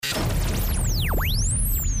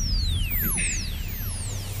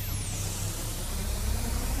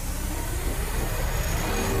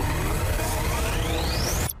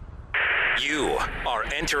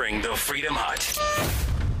entering the Freedom Hut.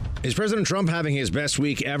 Is President Trump having his best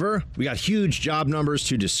week ever? We got huge job numbers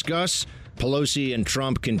to discuss. Pelosi and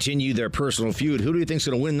Trump continue their personal feud. Who do you think's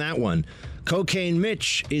going to win that one? Cocaine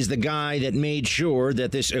Mitch is the guy that made sure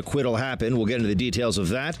that this acquittal happened. We'll get into the details of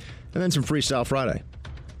that. And then some Freestyle Friday.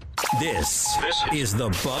 This is the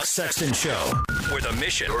Buck Sexton Show, where the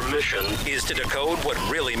mission is to decode what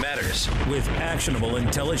really matters with actionable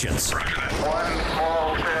intelligence. One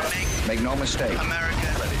small step. Make no mistake.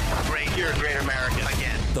 America, great. You're a great American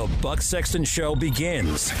again. The Buck Sexton Show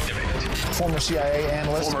begins. Former CIA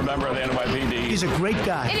analyst. Former member of the NYPD. He's a great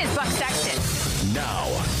guy. It is Buck Sexton. Now.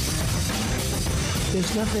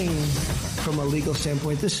 There's nothing from a legal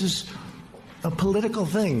standpoint. This is a political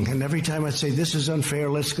thing. And every time I say this is unfair,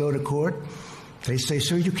 let's go to court, they say,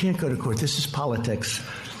 sir, you can't go to court. This is politics.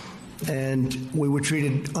 And we were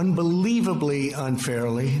treated unbelievably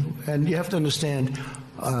unfairly. And you have to understand,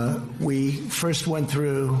 we first went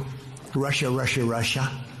through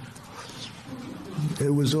Russia.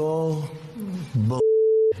 It was all bull.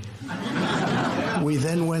 We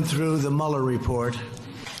then went through the Mueller report,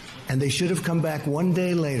 and they should have come back one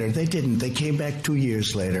day later. They didn't. They came back 2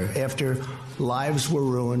 years later, after lives were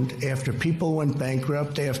ruined, after people went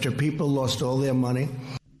bankrupt, after people lost all their money.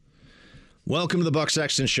 Welcome to the Buck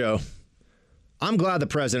Sexton Show. I'm glad that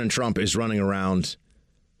President Trump is running around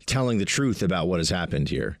telling the truth about what has happened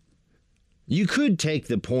here. You could take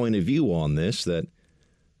the point of view on this that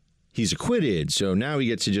he's acquitted, so now he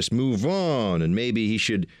gets to just move on, and maybe he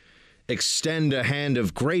should extend a hand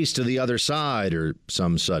of grace to the other side or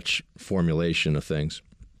some such formulation of things.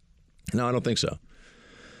 No, I don't think so.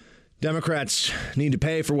 Democrats need to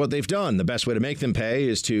pay for what they've done. The best way to make them pay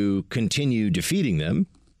is to continue defeating them.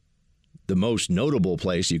 The most notable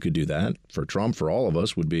place you could do that for Trump, for all of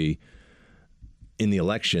us, would be in the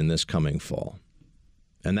election this coming fall.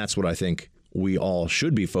 And that's what I think we all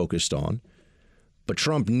should be focused on. But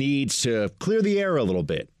Trump needs to clear the air a little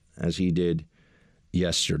bit, as he did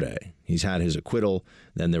yesterday. He's had his acquittal.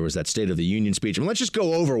 Then there was that State of the Union speech. And let's just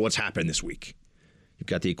go over what's happened this week. You've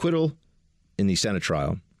got the acquittal in the Senate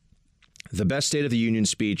trial. The best State of the Union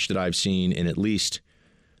speech that I've seen in at least,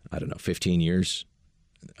 15 years.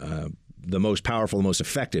 The most powerful, the most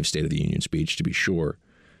effective State of the Union speech, to be sure.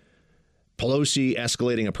 Pelosi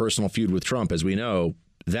escalating a personal feud with Trump, as we know,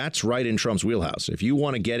 that's right in Trump's wheelhouse. If you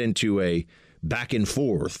want to get into a back and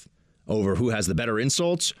forth over who has the better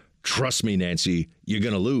insults, trust me, Nancy, you're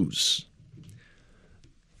going to lose.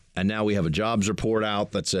 And now we have a jobs report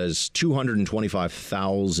out that says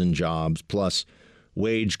 225,000 jobs plus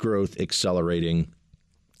wage growth accelerating.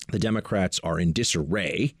 The Democrats are in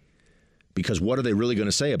disarray because what are they really going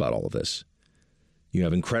to say about all of this? You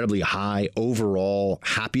have incredibly high overall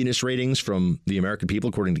happiness ratings from the American people,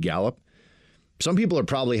 according to Gallup. Some people are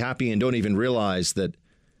probably happy and don't even realize that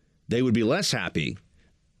they would be less happy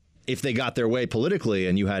if they got their way politically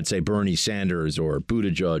and you had, say, Bernie Sanders or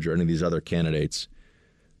Buttigieg or any of these other candidates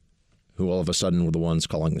who all of a sudden were the ones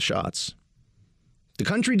calling the shots. The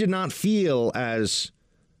country did not feel as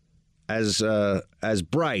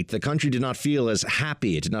bright. The country did not feel as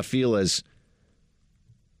happy. It did not feel as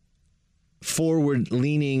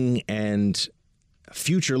forward-leaning and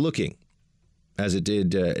future-looking as it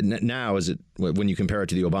did now, when you compare it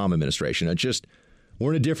to the Obama administration.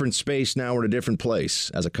 We're in a different space now. We're in a different place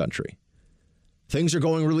as a country. Things are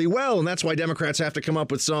going really well, and that's why Democrats have to come up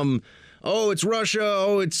with some, it's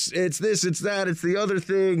Russia, it's this, it's that, it's the other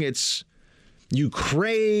thing, it's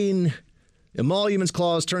Ukraine, emoluments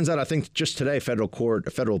clause. Turns out, I think just today, a federal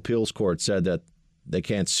appeals court said that they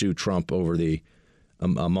can't sue Trump over the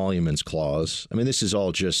emoluments clause. I mean, this is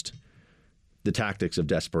all just the tactics of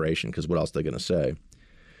desperation, because what else are they going to say?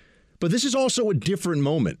 But this is also a different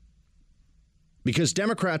moment, because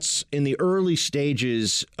Democrats in the early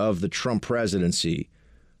stages of the Trump presidency,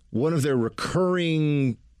 one of their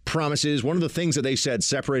recurring promises, one of the things that they said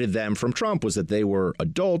separated them from Trump was that they were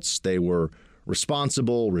adults, they were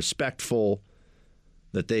responsible, respectful,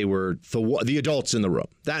 that they were the adults in the room.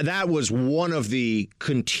 That was one of the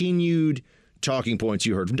continued talking points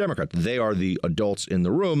you heard from Democrats. They are the adults in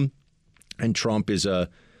the room, and Trump is a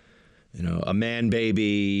man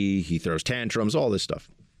baby. He throws tantrums, all this stuff.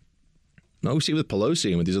 Now we see with Pelosi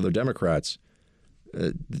and with these other Democrats,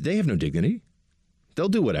 they have no dignity. They'll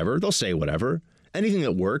do whatever. They'll say whatever. Anything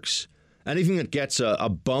that works, anything that gets a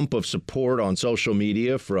bump of support on social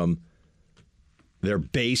media from their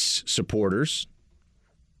base supporters,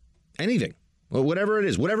 anything, well, whatever it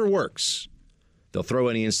is, whatever works. They'll throw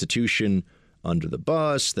any institution under the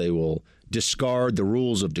bus. They will discard the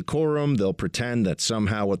rules of decorum. They'll pretend that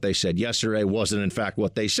somehow what they said yesterday wasn't in fact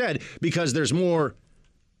what they said, because there's more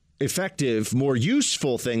effective, more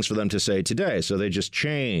useful things for them to say today. So they just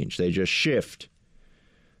change. They just shift.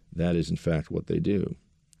 That is, in fact, what they do.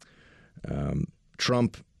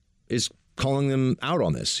 Trump is calling them out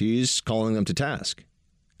on this. He's calling them to task.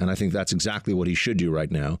 And I think that's exactly what he should do right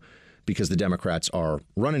now, because the Democrats are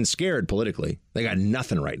running scared politically. They got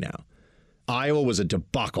nothing right now. Iowa was a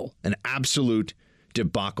debacle, an absolute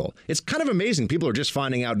debacle. It's kind of amazing. People are just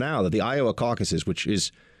finding out now that the Iowa caucuses, which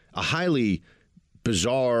is a highly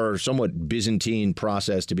bizarre, somewhat Byzantine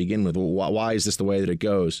process to begin with. Why is this the way that it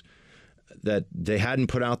goes? That they hadn't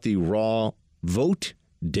put out the raw vote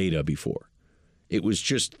data before. It was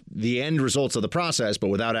just the end results of the process, but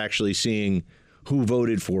without actually seeing who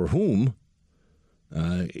voted for whom.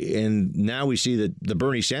 And now we see that the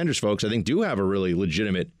Bernie Sanders folks, I think, do have a really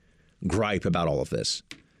legitimate gripe about all of this.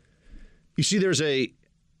 You see, there's a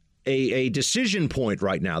decision point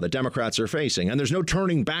right now that Democrats are facing, and there's no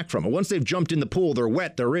turning back from it. Once they've jumped in the pool, they're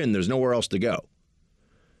wet, they're in, there's nowhere else to go.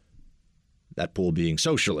 That pool being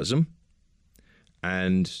socialism.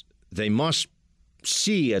 And they must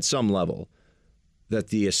see at some level that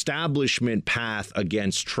the establishment path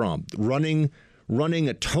against Trump, running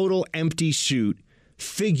a total empty suit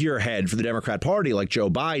figurehead for the Democrat Party like Joe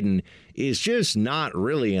Biden, is just not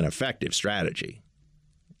really an effective strategy.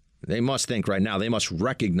 They must think right now, they must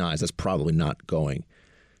recognize that's probably not going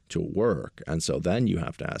to work. And so then you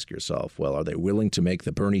have to ask yourself, well, are they willing to make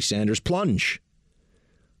the Bernie Sanders plunge?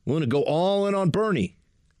 Willing to go all in on Bernie?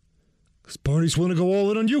 Because Bernie's willing to go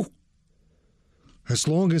all in on you. As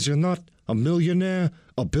long as you're not a millionaire,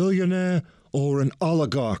 a billionaire, or an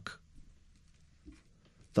oligarch.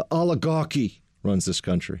 The oligarchy runs this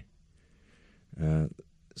country.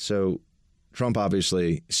 So Trump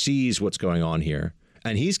obviously sees what's going on here,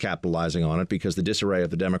 and he's capitalizing on it because the disarray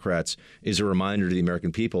of the Democrats is a reminder to the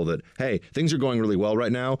American people that, hey, things are going really well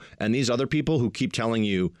right now, and these other people who keep telling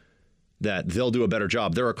you that they'll do a better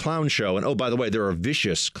job, they're a clown show, and oh, by the way, they're a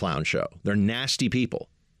vicious clown show. They're nasty people.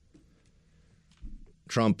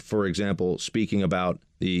 Trump, for example, speaking about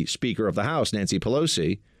the Speaker of the House, Nancy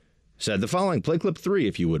Pelosi, said the following. Play clip 3,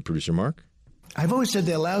 if you would, Producer Mark. I've always said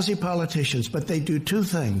they're lousy politicians, but they do two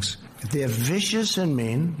things. They're vicious and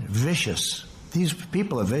mean. Vicious. These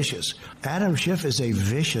people are vicious. Adam Schiff is a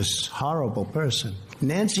vicious, horrible person.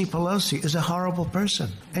 Nancy Pelosi is a horrible person.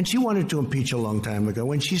 And she wanted to impeach a long time ago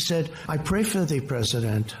when she said, I pray for the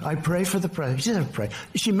president. I pray for the president. She doesn't pray.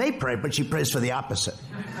 She may pray, but she prays for the opposite.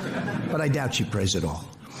 But I doubt she prays at all.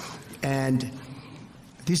 And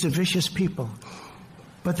these are vicious people.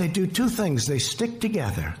 But they do two things. They stick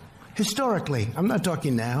together. Historically, I'm not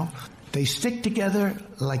talking now, they stick together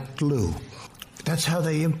like glue. That's how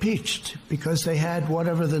they impeached, because they had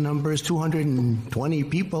whatever the number is, 220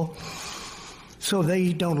 people. So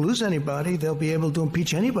they don't lose anybody. They'll be able to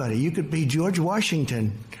impeach anybody. You could be George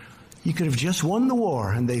Washington. You could have just won the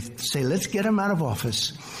war, and they say, let's get him out of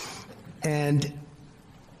office. And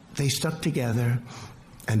they stuck together,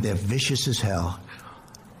 and they're vicious as hell.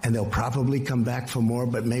 And they'll probably come back for more,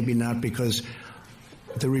 but maybe not, because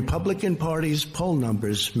the Republican Party's poll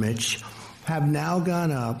numbers, Mitch, have now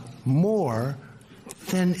gone up more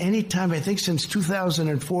than any time, I think, since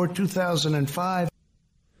 2004, 2005.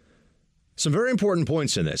 Some very important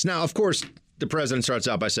points in this. Now, of course, the president starts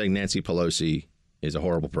out by saying Nancy Pelosi is a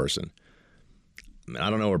horrible person. I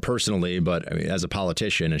don't know her personally, but I mean, as a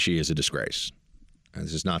politician, she is a disgrace. And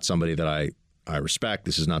this is not somebody that I respect.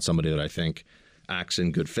 This is not somebody that I think acts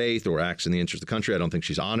in good faith or acts in the interest of the country. I don't think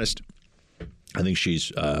she's honest. I think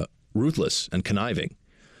she's ruthless and conniving.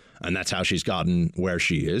 And that's how she's gotten where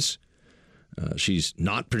she is. She's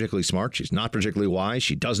not particularly smart. She's not particularly wise.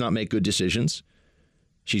 She does not make good decisions.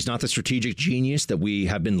 She's not the strategic genius that we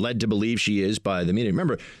have been led to believe she is by the media.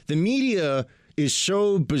 Remember, the media is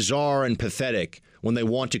so bizarre and pathetic when they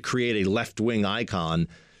want to create a left-wing icon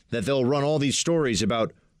that they'll run all these stories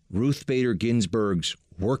about Ruth Bader Ginsburg's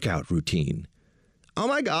workout routine. Oh,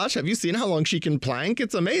 my gosh, have you seen how long she can plank?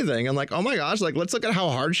 It's amazing. I'm like, oh, my gosh, like, let's look at how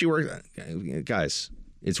hard she works. Guys,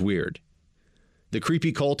 it's weird. The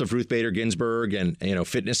creepy cult of Ruth Bader Ginsburg and,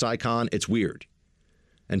 fitness icon, it's weird.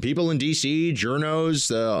 And people in D.C., journos,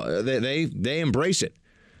 they embrace it.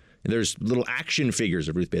 There's little action figures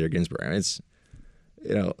of Ruth Bader Ginsburg. And it's,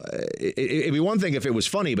 it'd be one thing if it was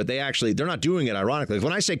funny, but they're not doing it ironically.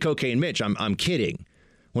 When I say Cocaine Mitch, I'm kidding.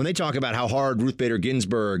 When they talk about how hard Ruth Bader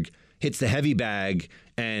Ginsburg hits the heavy bag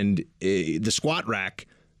and the squat rack,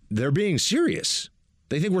 they're being serious.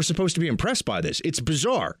 They think we're supposed to be impressed by this. It's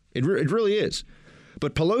bizarre. It really is.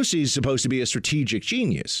 But Pelosi is supposed to be a strategic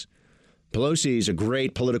genius. Pelosi is a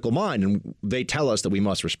great political mind, and they tell us that we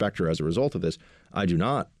must respect her as a result of this. I do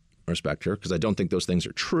not respect her because I don't think those things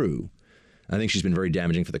are true. I think she's been very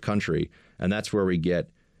damaging for the country. And that's where we get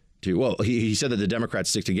to, well, he said that the Democrats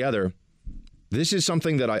stick together. This is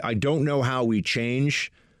something that I don't know how we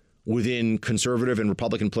change within conservative and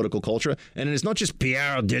Republican political culture. And it's not just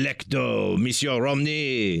Pierre Delecto, Monsieur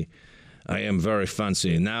Romney. I am very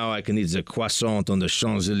fancy. Now I can eat the croissant on the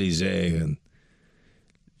Champs-Élysées. And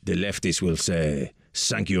the leftists will say,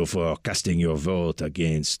 thank you for casting your vote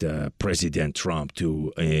against President Trump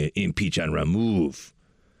to impeach and remove.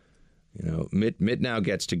 You know, Mitt now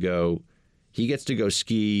gets to go. He gets to go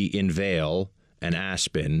ski in Vail and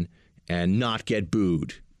Aspen and not get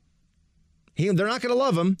booed. They're not going to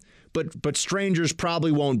love him, but strangers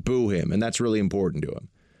probably won't boo him, and that's really important to him.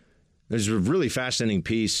 There's a really fascinating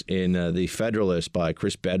piece in the Federalist by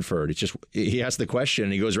Chris Bedford. It's just he asks the question,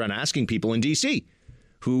 and he goes around asking people in D.C.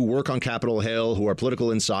 who work on Capitol Hill, who are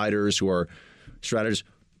political insiders, who are strategists,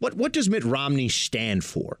 what does Mitt Romney stand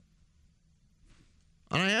for?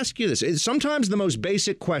 And I ask you this. Sometimes the most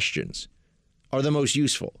basic questions are the most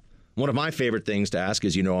useful. One of my favorite things to ask,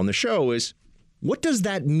 as you know, on the show is, what does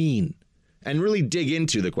that mean? And really dig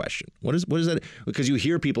into the question. What is that? Because you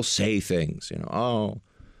hear people say things,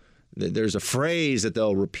 there's a phrase that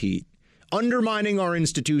they'll repeat. Undermining our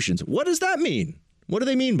institutions. What does that mean? What do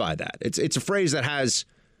they mean by that? It's a phrase that has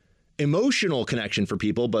emotional connection for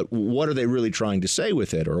people, but what are they really trying to say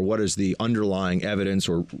with it? Or what is the underlying evidence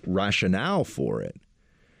or rationale for it?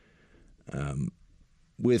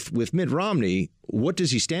 With Mitt Romney, what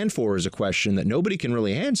does he stand for is a question that nobody can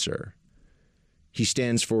really answer. He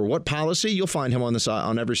stands for what policy? You'll find him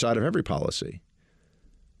on every side of every policy.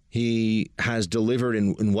 He has delivered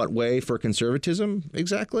in what way for conservatism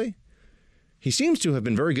exactly? He seems to have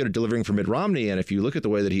been very good at delivering for Mitt Romney, and if you look at the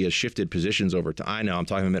way that he has shifted positions over time, I know I'm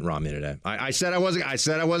talking about Mitt Romney today. I said I wasn't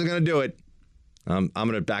going to do it. I'm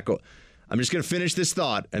going to back up. I'm just going to finish this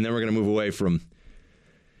thought, and then we're going to move away from,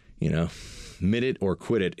 Mitt it or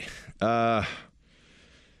quit it.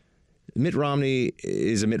 Mitt Romney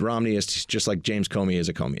is a Mitt Romneyist, just like James Comey is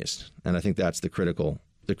a Comeyist. And I think that's the critical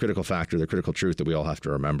factor, the critical truth that we all have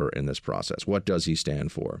to remember in this process. What does he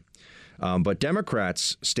stand for? But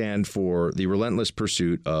Democrats stand for the relentless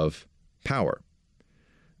pursuit of power.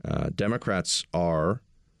 Democrats are,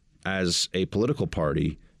 as a political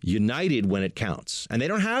party, united when it counts. And they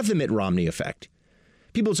don't have the Mitt Romney effect.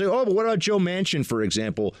 People say, but what about Joe Manchin, for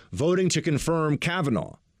example, voting to confirm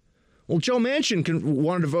Kavanaugh? Well, Joe Manchin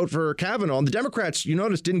wanted to vote for Kavanaugh, and the Democrats, you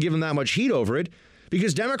notice, didn't give him that much heat over it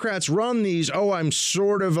because Democrats run these, I'm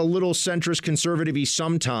sort of a little centrist conservative-y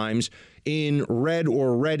sometimes in red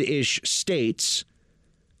or red-ish states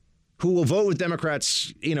who will vote with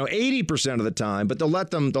Democrats, 80% of the time, but they'll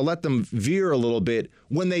let them veer a little bit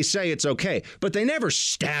when they say it's okay. But they never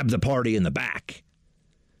stab the party in the back.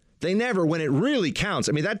 They never, when it really counts.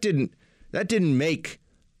 I mean, that didn't make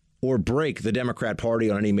or break the Democrat Party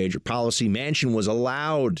on any major policy. Manchin was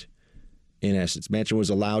allowed, in essence,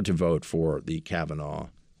 to vote for the Kavanaugh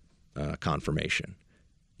confirmation.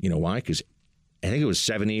 You know why? Because I think it was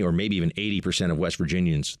 70 or maybe even 80% of West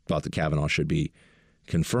Virginians thought that Kavanaugh should be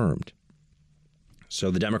confirmed.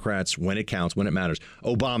 So the Democrats, when it counts, when it matters,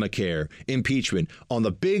 Obamacare, impeachment, on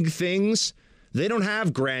the big things, they don't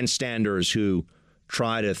have grandstanders who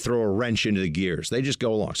try to throw a wrench into the gears. They just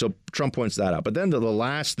go along. So Trump points that out. But then the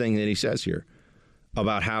last thing that he says here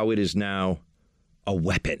about how it is now a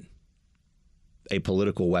weapon, a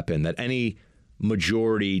political weapon, that any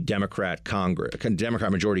majority Democrat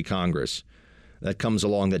majority Congress that comes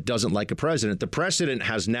along that doesn't like a president, the precedent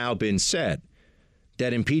has now been set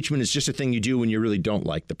that impeachment is just a thing you do when you really don't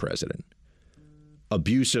like the president.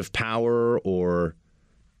 Abuse of power or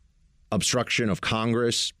obstruction of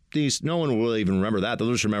Congress, no one will even remember that.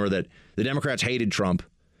 They'll just remember that the Democrats hated Trump,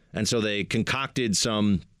 and so they concocted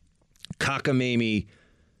some cockamamie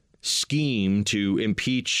scheme to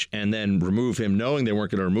impeach and then remove him, knowing they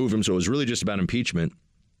weren't going to remove him. So it was really just about impeachment.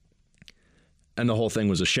 And the whole thing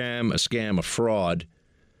was a sham, a scam, a fraud,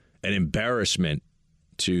 an embarrassment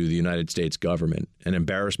to the United States government, an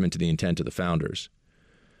embarrassment to the intent of the founders.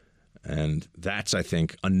 And that's, I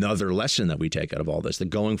think, another lesson that we take out of all this, that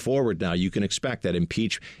going forward now, you can expect that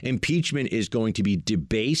impeachment is going to be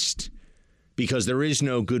debased because there is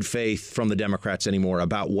no good faith from the Democrats anymore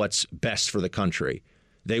about what's best for the country.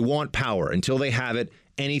 They want power. Until they have it,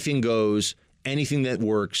 anything goes, anything that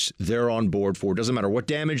works, they're on board for. It doesn't matter what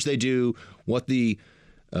damage they do, what the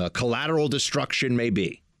collateral destruction may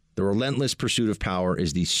be. The relentless pursuit of power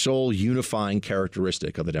is the sole unifying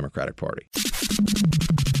characteristic of the Democratic Party.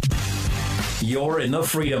 You're in the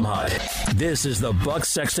Freedom Hut. This is the Buck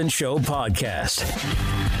Sexton Show podcast.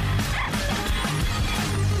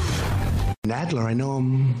 Adler, I know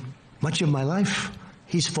him much of my life.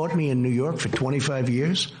 He's fought me in New York for 25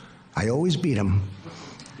 years. I always beat him.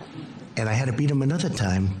 And I had to beat him another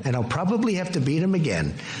time. And I'll probably have to beat him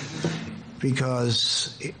again.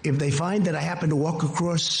 Because if they find that I happen to walk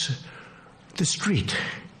across the street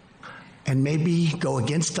and maybe go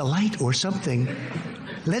against a light or something,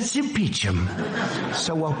 let's impeach him.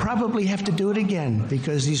 So I'll probably have to do it again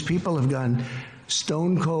because these people have gone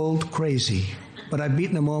stone cold crazy. But I've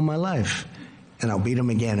beaten them all my life. And I'll beat them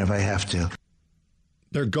again if I have to.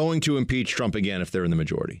 They're going to impeach Trump again if they're in the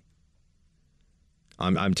majority.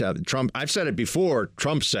 Trump. I've said it before.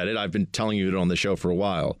 Trump said it. I've been telling you it on the show for a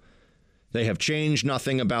while. They have changed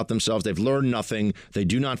nothing about themselves. They've learned nothing. They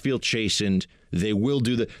do not feel chastened. They will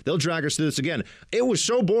do they'll drag us through this again. It was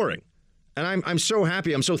so boring. And I'm so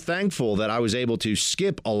happy. I'm so thankful that I was able to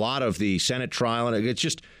skip a lot of the Senate trial. And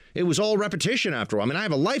it was all repetition after a while. I mean, I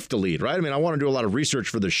have a life to lead, right? I mean, I want to do a lot of research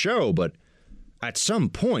for the show, but at some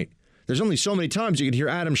point, there's only so many times you can hear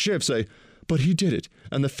Adam Schiff say, but he did it,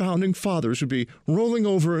 and the founding fathers would be rolling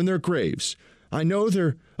over in their graves. I know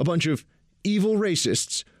they're a bunch of evil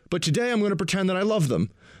racists, but today I'm going to pretend that I love them.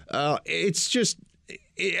 It's just,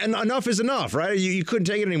 enough is enough, right? You couldn't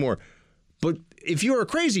take it anymore. But if you're a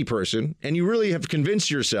crazy person and you really have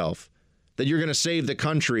convinced yourself that you're going to save the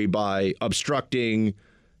country by obstructing,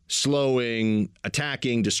 slowing,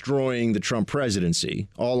 attacking, destroying the Trump presidency,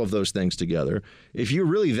 all of those things together, if you're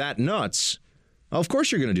really that nuts, of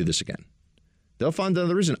course you're going to do this again. They'll find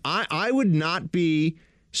another reason. I would not be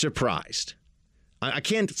surprised. I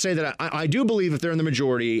can't say that. I do believe if they're in the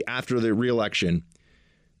majority after the reelection,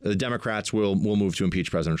 the Democrats will move to impeach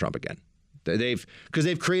President Trump again.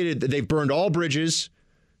 They've burned all bridges.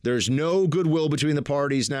 There's no goodwill between the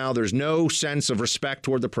parties now. There's no sense of respect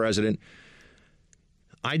toward the president.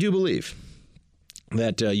 I do believe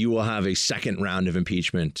that you will have a second round of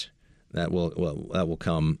impeachment that will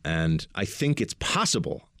come, and I think it's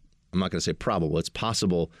possible. I'm not going to say probable. It's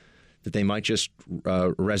possible that they might just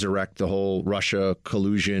resurrect the whole Russia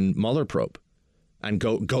collusion Mueller probe and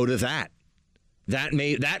go to that. That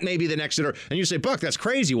may be the next. And you say, Buck, that's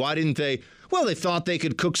crazy. Why didn't they? Well, they thought they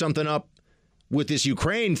could cook something up with this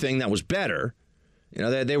Ukraine thing that was better. You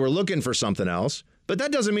know, they were looking for something else. But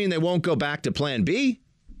that doesn't mean they won't go back to Plan B.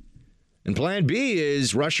 And Plan B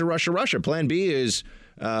is Russia, Russia, Russia. Plan B is,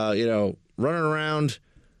 running around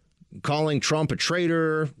calling Trump a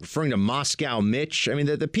traitor, referring to Moscow Mitch. I mean,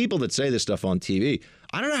 the people that say this stuff on TV,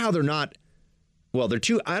 I don't know how they're not. Well, they're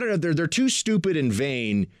too stupid and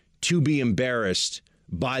vain to be embarrassed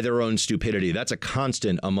by their own stupidity. That's a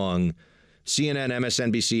constant among CNN,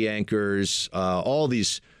 MSNBC anchors, all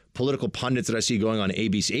these political pundits that I see going on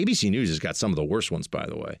ABC. ABC News has got some of the worst ones, by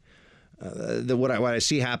the way. What I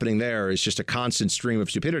see happening there is just a constant stream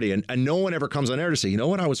of stupidity. And no one ever comes on air to say, you know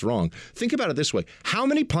what, I was wrong. Think about it this way. How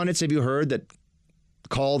many pundits have you heard that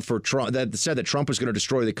called for Trump, that said that Trump was going to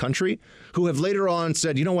destroy the country, who have later on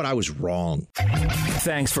said, you know what, I was wrong?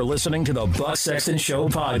 Thanks for listening to the Buck Sexton Show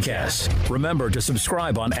podcast. Remember to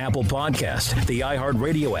subscribe on Apple Podcast, the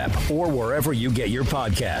iHeartRadio app, or wherever you get your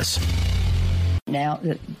podcasts. Now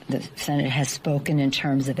the Senate has spoken in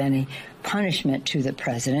terms of any punishment to the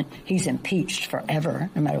president. He's impeached forever,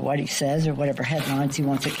 no matter what he says or whatever headlines he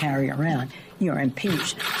wants to carry around. You're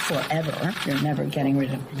impeached forever. You're never getting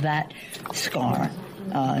rid of that scar.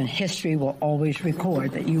 And history will always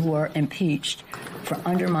record that you were impeached for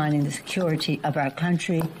undermining the security of our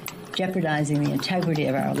country, jeopardizing the integrity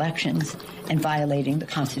of our elections, and violating the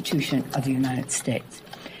Constitution of the United States.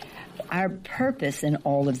 Our purpose in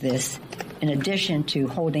all of this, in addition to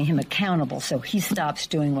holding him accountable so he stops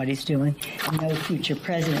doing what he's doing, and no future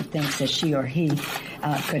president thinks that she or he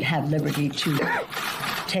could have liberty to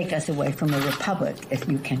take us away from a republic, if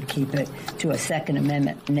you can keep it to a Second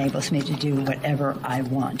Amendment, enables me to do whatever I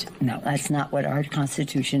want. No, that's not what our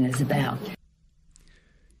Constitution is about.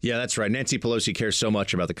 Yeah, that's right. Nancy Pelosi cares so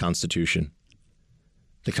much about the Constitution.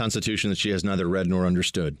 The Constitution that she has neither read nor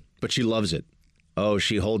understood, but she loves it. Oh,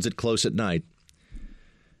 she holds it close at night.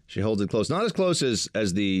 She holds it close. Not as close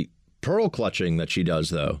as the pearl clutching that she does,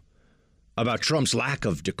 though, about Trump's lack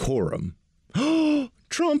of decorum. Oh,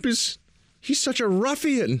 Trump he's such a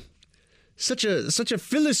ruffian, such a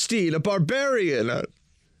Philistine, a barbarian. I'm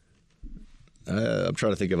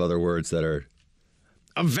trying to think of other words that are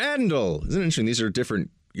a vandal. Isn't it interesting? These are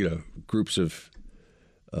different, groups of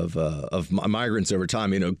migrants over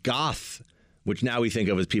time. Goth, which now we think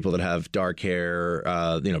of as people that have dark hair,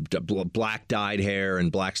 black dyed hair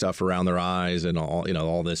and black stuff around their eyes and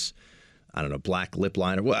all this, I don't know, black lip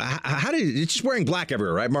liner. It's just wearing black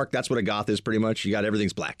everywhere, right, Mark? That's what a goth is pretty much. You got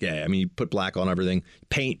everything's black. Yeah, I mean, you put black on everything,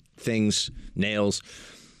 paint things, nails.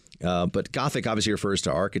 But Gothic obviously refers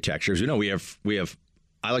to architecture. As we know, we have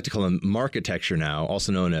I like to call him Markitecture now,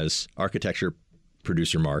 also known as Architecture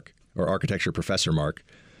Producer Mark or Architecture Professor Mark.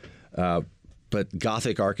 But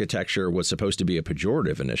Gothic architecture was supposed to be a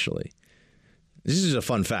pejorative initially. This is a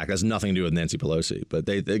fun fact. It has nothing to do with Nancy Pelosi. But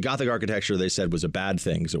the Gothic architecture, they said, was a bad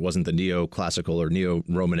thing because it wasn't the neoclassical or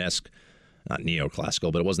neo-Romanesque, not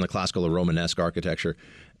neoclassical, but it wasn't the classical or Romanesque architecture.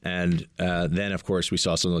 And then, of course, we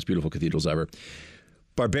saw some of the most beautiful cathedrals ever.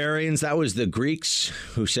 Barbarians, that was the Greeks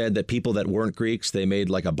who said that people that weren't Greeks, they made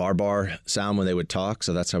like a barbar sound when they would talk.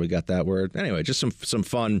 So that's how we got that word. Anyway, just some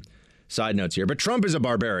fun side notes here. But Trump is a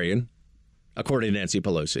barbarian, according to Nancy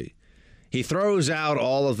Pelosi. He throws out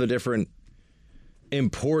all of the different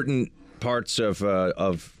important parts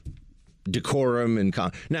of decorum and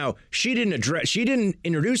now she didn't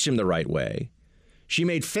introduce him the right way. She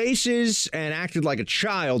made faces and acted like a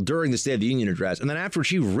child during the State of the Union address, and then afterwards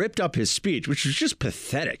she ripped up his speech, which was just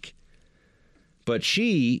pathetic. But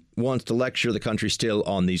she wants to lecture the country still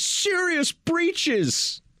on these serious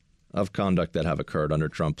breaches of conduct that have occurred under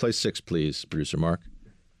Trump. Play 6, please, producer Mark.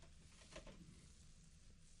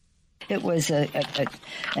 It was,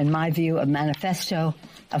 in my view, a manifesto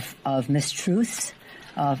of mistruths,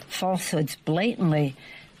 of falsehoods, blatantly,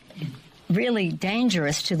 really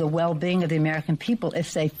dangerous to the well-being of the American people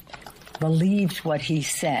if they believed what he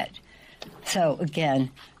said. So,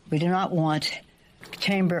 again, we do not want the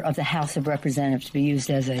chamber of the House of Representatives to be used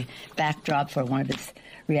as a backdrop for one of his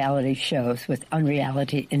reality shows with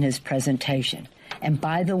unreality in his presentation. And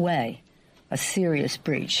by the way, a serious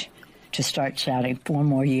breach to start shouting 4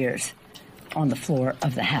 more years on the floor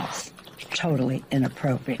of the House. Totally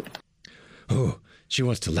inappropriate. Oh, she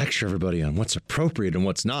wants to lecture everybody on what's appropriate and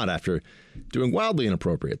what's not after doing wildly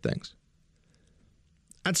inappropriate things.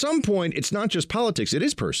 At some point, it's not just politics, it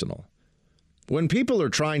is personal. When people are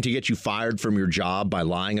trying to get you fired from your job by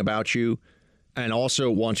lying about you and also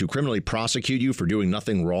want to criminally prosecute you for doing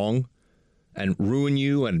nothing wrong and ruin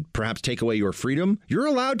you and perhaps take away your freedom, you're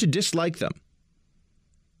allowed to dislike them.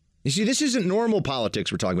 You see, this isn't normal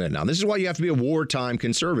politics we're talking about now. This is why you have to be a wartime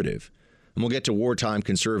conservative. And we'll get to wartime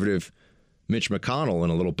conservative Mitch McConnell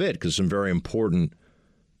in a little bit because some very important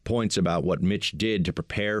points about what Mitch did to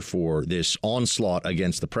prepare for this onslaught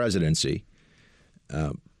against the presidency.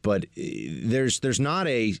 But there's not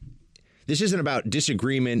this isn't about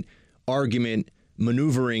disagreement, argument,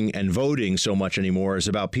 maneuvering and voting so much anymore as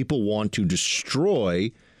about people want to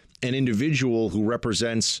destroy an individual who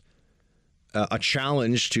represents a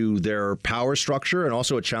challenge to their power structure and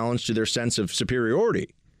also a challenge to their sense of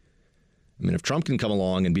superiority. I mean, if Trump can come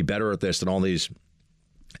along and be better at this than all these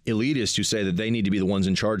elitists who say that they need to be the ones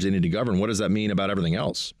in charge, they need to govern, what does that mean about everything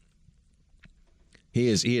else? He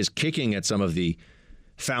is kicking at some of the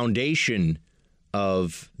foundation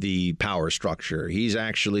of the power structure. He's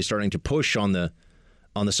actually starting to push on the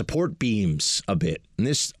support beams a bit. And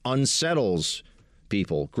this unsettles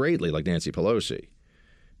people greatly, like Nancy Pelosi.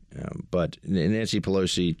 But Nancy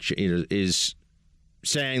Pelosi is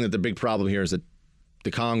saying that the big problem here is that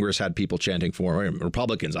the Congress had people chanting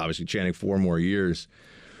Republicans obviously chanting 4 more years,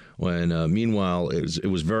 when meanwhile it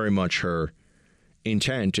was very much her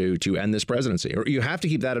intent to end this presidency. Or you have to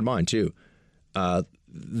keep that in mind too.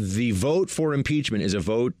 The vote for impeachment is a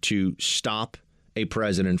vote to stop a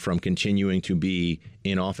president from continuing to be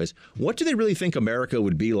in office. What do they really think America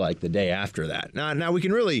would be like the day after that? Now we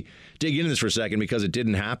can really dig into this for a second because it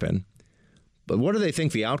didn't happen. But what do they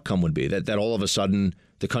think the outcome would be? That all of a sudden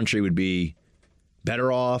the country would be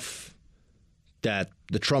better off, that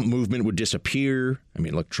the Trump movement would disappear. I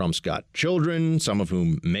mean, look, Trump's got children, some of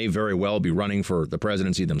whom may very well be running for the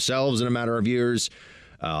presidency themselves in a matter of years.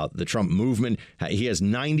 The Trump movement, he has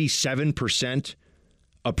 97%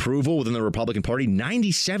 approval within the Republican Party.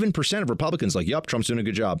 97% of Republicans like, yup, Trump's doing a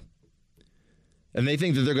good job. And they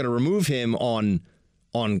think that they're going to remove him on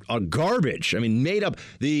garbage. I mean, made up.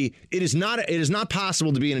 It is not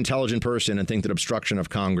possible to be an intelligent person and think that obstruction of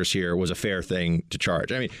Congress here was a fair thing to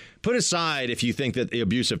charge. I mean, put aside if you think that the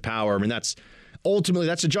abuse of power, I mean, that's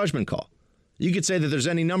a judgment call. You could say that there's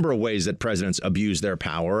any number of ways that presidents abuse their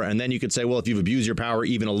power. And then you could say, well, if you've abused your power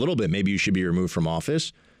even a little bit, maybe you should be removed from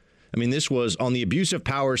office. I mean, this was on the abuse of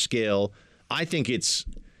power scale. I think it's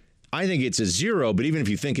a 0. But even if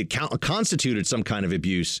you think it constituted some kind of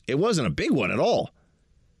abuse, it wasn't a big one at all.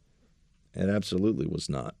 It absolutely was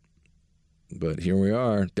not. But here we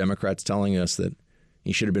are, Democrats telling us that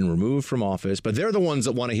he should have been removed from office. But they're the ones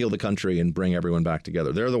that want to heal the country and bring everyone back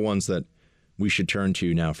together. They're the ones that we should turn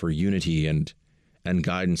to now for unity and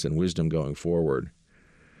guidance and wisdom going forward.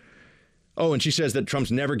 Oh, and she says that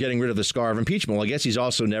Trump's never getting rid of the scar of impeachment. Well, I guess he's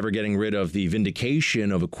also never getting rid of the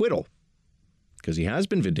vindication of acquittal, because he has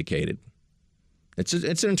been vindicated. It's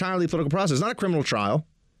an entirely political process. It's not a criminal trial.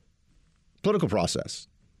 Political process.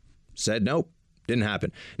 Said nope. Didn't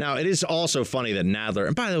happen. Now, it is also funny that Nadler,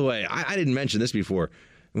 and by the way, I didn't mention this before,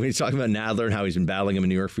 when he's talking about Nadler and how he's been battling him in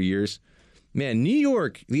New York for years. Man, New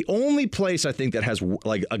York, the only place I think that has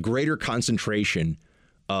like a greater concentration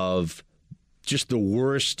of just the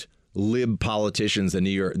worst lib politicians than New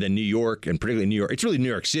York, and particularly New York. It's really New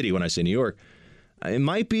York City when I say New York. It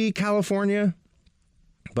might be California,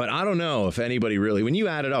 but I don't know if anybody really, when you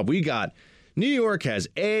add it up, we got New York has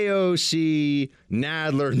AOC,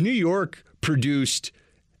 Nadler. New York produced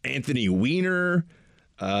Anthony Weiner.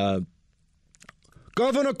 Governor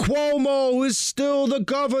Cuomo is still the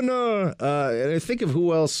governor. And I think of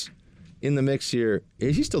who else in the mix here.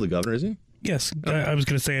 Is he still the governor, is he? Yes. I was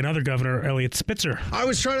going to say another governor, Elliot Spitzer. I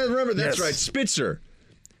was trying to remember. That's right, Spitzer.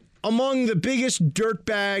 Among the biggest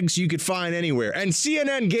dirtbags you could find anywhere. And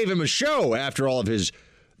CNN gave him a show after all of his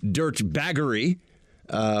dirtbaggery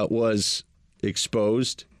was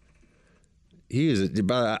exposed. He is.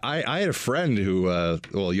 I had a friend who,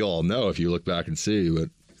 well, you all know if you look back and see, but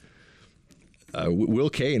Will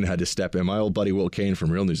Cain had to step in. My old buddy Will Cain from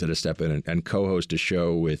Real News had to step in and co-host a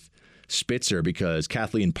show with Spitzer because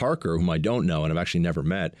Kathleen Parker, whom I don't know and I've actually never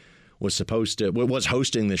met, was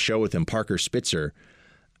hosting this show with him, Parker Spitzer,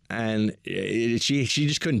 and she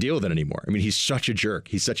just couldn't deal with it anymore. I mean, he's such a jerk.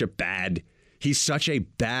 He's such a bad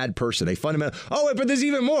person. They fundamental. Oh, wait, but there's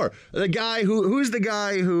even more. The guy who's the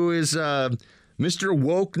guy who is Mr.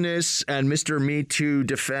 Wokeness and Mr. Me Too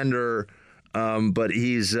defender. But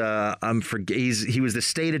he was the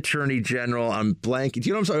state attorney general. I'm blanking. Do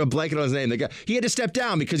you know what I'm talking about? I'm blanking on his name. The guy, he had to step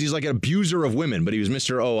down because he's like an abuser of women, but he was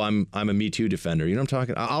Mr. Oh, I'm a Me Too defender. You know what I'm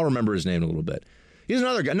talking? I'll remember his name in a little bit. He's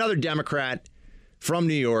another Democrat from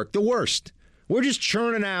New York. The worst. We're just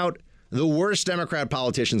churning out the worst Democrat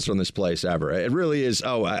politicians from this place ever. It really is.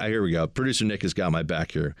 Oh, here we go. Producer Nick has got my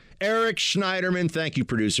back here. Eric Schneiderman. Thank you,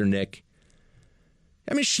 producer Nick.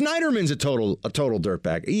 I mean, Schneiderman's a total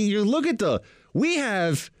dirtbag. You look at we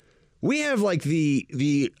have like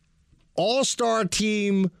the all-star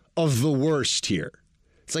team of the worst here.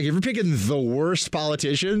 It's like if you're picking the worst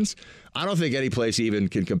politicians, I don't think any place even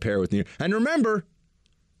can compare with New York. And remember,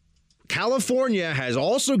 California has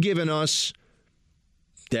also given us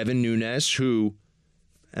Devin Nunes, who,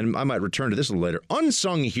 and I might return to this a little later,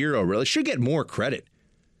 unsung hero, really, should get more credit.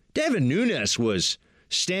 Devin Nunes was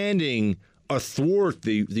standing athwart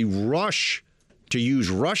the rush to use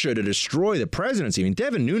Russia to destroy the presidency. I mean,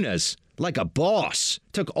 Devin Nunes, like a boss,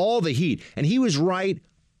 took all the heat, and he was right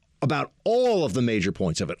about all of the major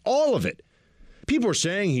points of it, all of it. People were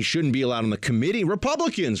saying he shouldn't be allowed on the committee.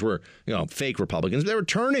 Republicans were, fake Republicans. They were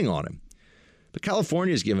turning on him. But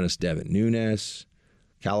California's given us Devin Nunes.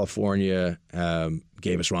 California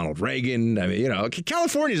gave us Ronald Reagan. I mean,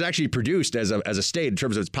 California's actually produced as a state in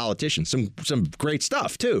terms of its politicians some great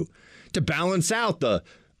stuff too, to balance out a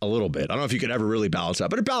little bit. I don't know if you could ever really balance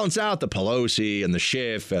out, but it balanced out the Pelosi and the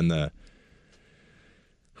Schiff and the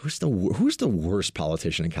who's the worst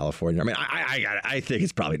politician in California? I mean, I think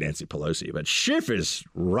it's probably Nancy Pelosi, but Schiff is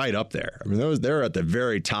right up there. I mean, they're at the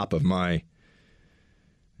very top of my.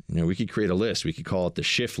 We could create a list. We could call it the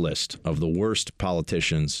Schiff list of the worst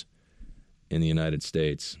politicians in the United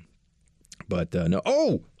States. But no.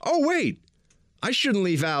 Oh, wait. I shouldn't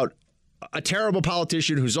leave out a terrible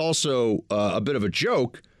politician who's also a bit of a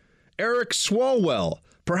joke. Eric Swalwell,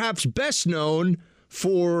 perhaps best known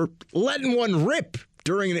for letting one rip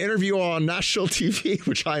during an interview on national TV,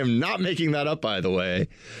 which I am not making that up, by the way.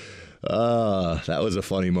 That was a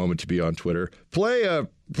funny moment to be on Twitter. Play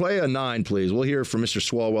a 9, please. We'll hear from Mr.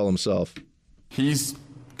 Swalwell himself. He's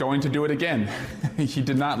going to do it again. He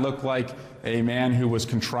did not look like a man who was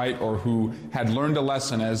contrite or who had learned a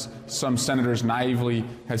lesson, as some senators naively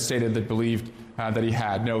had stated that believed that he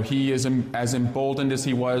had. No, he is as emboldened as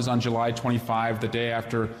he was on July 25, the day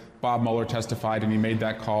after Bob Mueller testified and he made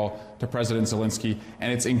that call to President Zelensky.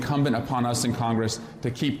 And it's incumbent upon us in Congress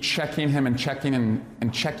to keep checking him and checking him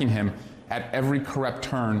and checking him at every correct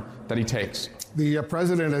turn that he takes. The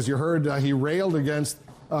president, as you heard, he railed against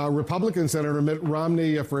Republican Senator Mitt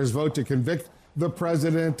Romney for his vote to convict the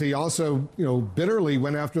president. He also, bitterly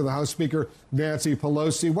went after the House Speaker, Nancy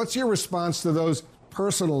Pelosi. What's your response to those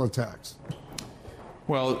personal attacks?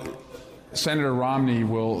 Well, Senator Romney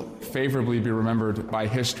will favorably be remembered by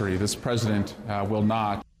history. This president will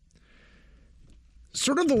not.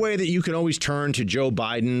 Sort of the way that you can always turn to Joe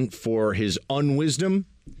Biden for his unwisdom,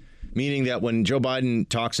 meaning that when Joe Biden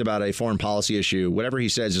talks about a foreign policy issue, whatever he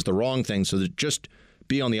says is the wrong thing, so that just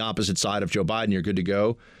be on the opposite side of Joe Biden, you're good to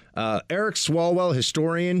go. Eric Swalwell,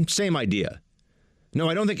 historian, same idea. No,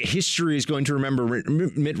 I don't think history is going to remember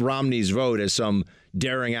Mitt Romney's vote as some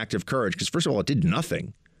daring act of courage, because first of all, it did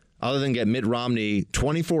nothing. other than get Mitt Romney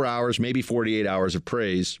 24 hours, maybe 48 hours of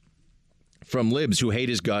praise from libs who hate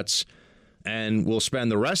his guts and will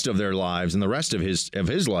spend the rest of their lives and the rest of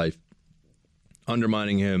his life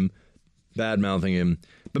undermining him, bad-mouthing him,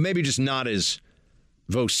 but maybe just not as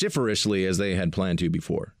vociferously as they had planned to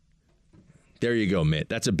before. There you go, Mitt.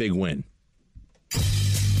 That's a big win.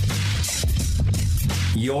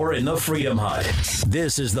 You're in the Freedom Hut.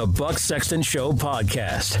 This is the Buck Sexton Show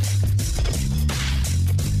podcast.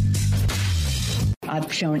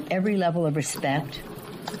 I've shown every level of respect.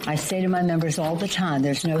 I say to my members all the time,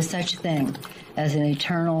 there's no such thing as an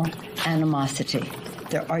eternal animosity.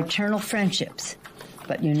 There are eternal friendships,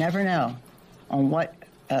 but you never know on what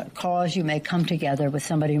cause you may come together with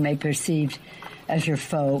somebody who may be perceived as your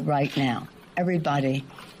foe right now. Everybody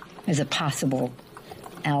is a possible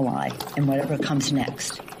ally in whatever comes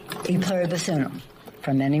next. E pluribus unum,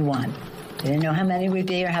 from any one. They didn't know how many we'd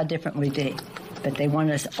be or how different we'd be, but they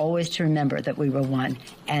wanted us always to remember that we were one.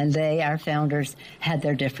 And they, our founders, had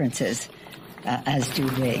their differences, as do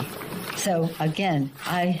we. So, again,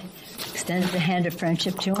 I extended the hand of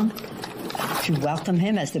friendship to him, to welcome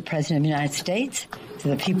him as the President of the United States, to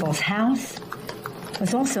the People's House. It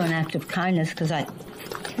was also an act of kindness because it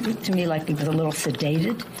looked to me like he was a little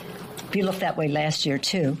sedated. He looked that way last year,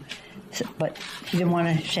 too. So, but he didn't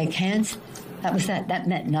want to shake hands. That was that. That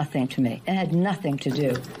meant nothing to me. It had nothing to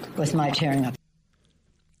do with my tearing up.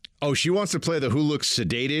 Oh, she wants to play the who looks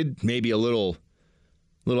sedated, maybe a little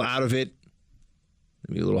out of it,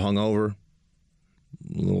 maybe a little hungover,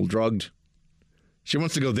 a little drugged. She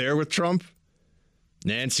wants to go there with Trump.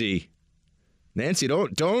 Nancy,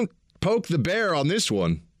 don't poke the bear on this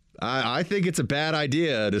one. I think it's a bad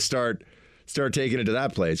idea to start taking it to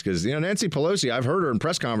that place because, Nancy Pelosi, I've heard her in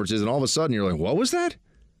press conferences and all of a sudden you're like, what was that?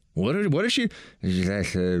 What is she?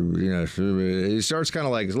 It starts kind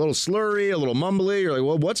of like a little slurry, a little mumbly. You're like,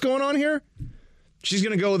 well, what's going on here? She's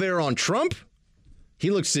going to go there on Trump?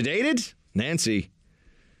 He looks sedated? Nancy.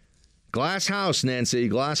 Glass house, Nancy,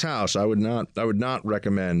 glass house. I would not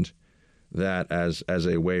recommend that as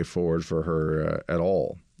a way forward for her at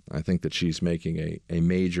all. I think that she's making a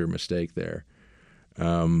major mistake there.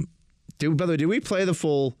 By the way, did we play the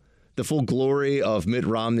full glory of Mitt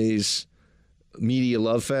Romney's media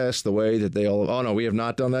love fest? The way that they all? Oh no, we have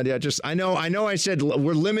not done that yet. I know. I said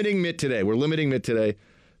we're limiting Mitt today.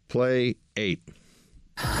 Play 8.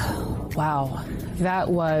 Wow, that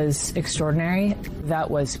was extraordinary.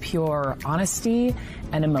 That was pure honesty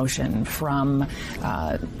and emotion from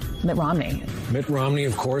Mitt Romney. Mitt Romney,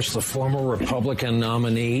 of course, the former Republican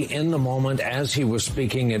nominee. In the moment, as he was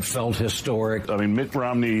speaking, it felt historic. I mean, Mitt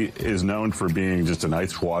Romney is known for being just an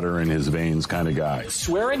ice water in his veins kind of guy.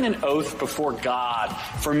 Swearing an oath before God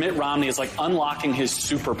for Mitt Romney is like unlocking his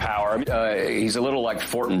superpower. He's a little like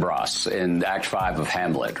Fortinbras in Act 5 of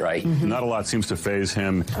Hamlet, right? Mm-hmm. Not a lot seems to faze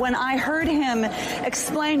him. When I heard him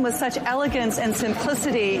explain with such elegance and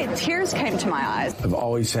simplicity, tears came to my eyes. I've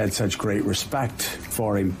always had such great respect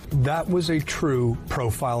for him. That was a true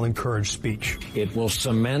profile and courage speech. It will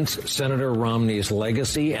cement Senator Romney's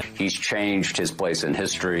legacy. He's changed his place in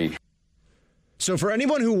history. So for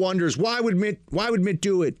anyone who wonders, why would Mitt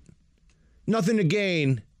do it? Nothing to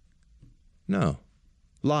gain. No.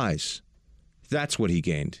 Lies. That's what he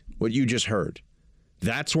gained. What you just heard.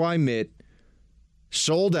 That's why Mitt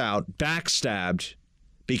sold out, backstabbed,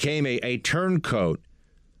 became a turncoat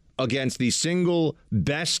against the single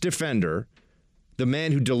best defender, the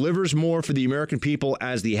man who delivers more for the American people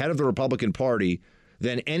as the head of the Republican Party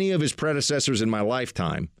than any of his predecessors in my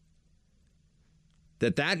lifetime.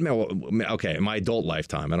 Okay, in my adult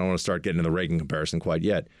lifetime. I don't want to start getting into the Reagan comparison quite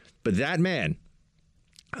yet. But that man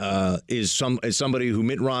is somebody who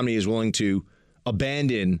Mitt Romney is willing to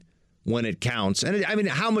abandon when it counts. And I mean,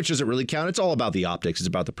 how much does it really count? It's all about the optics. It's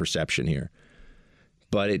about the perception here.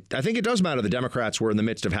 But I think it does matter. The Democrats were in the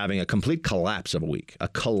midst of having a complete collapse of a week.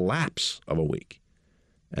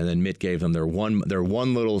 And then Mitt gave them their one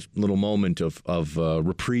little moment of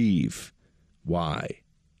reprieve. Why?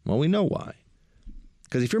 Well, we know why.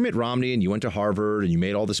 Because if you're Mitt Romney and you went to Harvard and you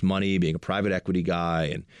made all this money being a private equity guy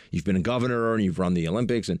and you've been a governor and you've run the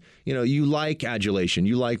Olympics and, you like adulation,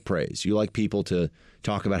 you like praise, you like people to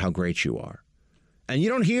talk about how great you are. And you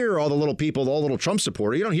don't hear all the little people, all the little Trump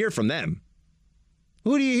supporters, you don't hear from them.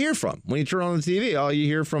 Who do you hear from when you turn on the TV? Oh, you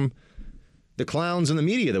hear from the clowns in the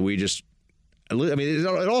media that we just... I mean, it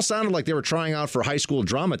all sounded like they were trying out for a high school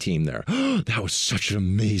drama team there. That was such an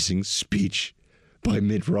amazing speech by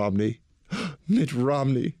Mitt Romney. Mitt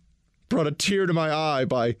Romney brought a tear to my eye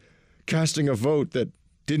by casting a vote that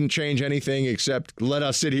didn't change anything except let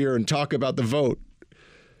us sit here and talk about the vote.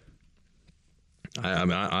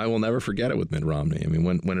 I will never forget it with Mitt Romney. I mean,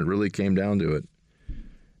 when it really came down to it,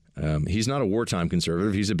 he's not a wartime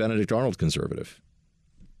conservative. He's a Benedict Arnold conservative.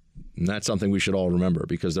 And that's something we should all remember,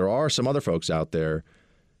 because there are some other folks out there,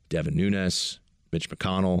 Devin Nunes, Mitch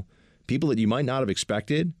McConnell, people that you might not have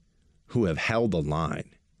expected, who have held the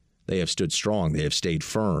line. They have stood strong. They have stayed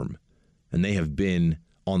firm. And they have been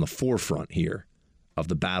on the forefront here of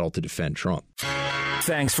the battle to defend Trump.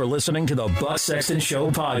 Thanks for listening to the Buck Sexton Show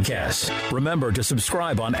podcast. Remember to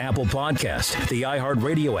subscribe on Apple Podcasts, the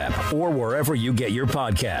iHeartRadio app, or wherever you get your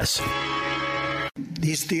podcasts.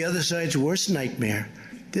 He's the other side's worst nightmare.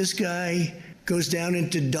 This guy goes down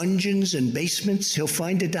into dungeons and basements. He'll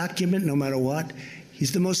find a document no matter what.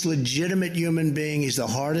 He's the most legitimate human being. He's the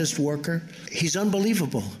hardest worker. He's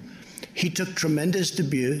unbelievable. He took tremendous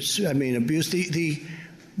abuse.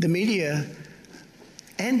 The media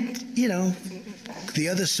and, you know, the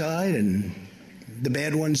other side and the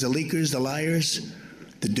bad ones, the leakers, the liars,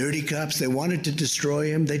 the dirty cops, they wanted to destroy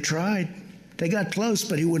him. They tried. They got close,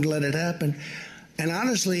 but he wouldn't let it happen. And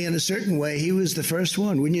honestly, in a certain way, he was the first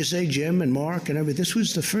one. Wouldn't you say, Jim and Mark and everything? This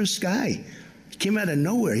was the first guy. He came out of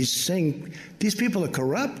nowhere. He's saying, these people are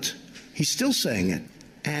corrupt. He's still saying it.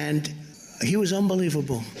 And he was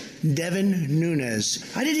unbelievable. Devin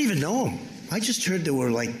Nunes. I didn't even know him. I just heard there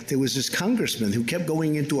was this congressman who kept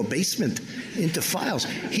going into a basement, into files.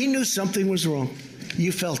 He knew something was wrong.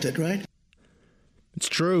 You felt it, right? It's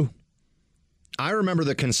true. I remember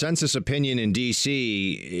the consensus opinion in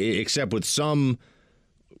D.C., except with some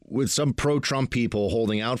pro-Trump people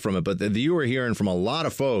holding out from it. But you were hearing from a lot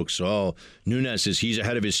of folks, Nunes he's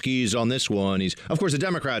ahead of his skis on this one. Of course, the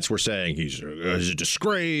Democrats were saying he's a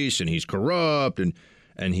disgrace and he's corrupt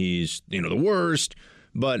and he's, the worst.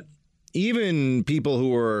 But even people who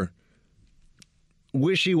were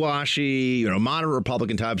wishy-washy, moderate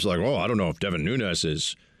Republican types, like, I don't know if Devin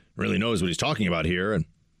Nunes really knows what he's talking about here. And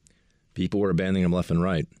people were abandoning him left and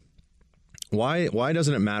right. Why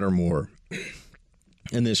doesn't it matter more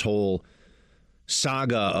in this whole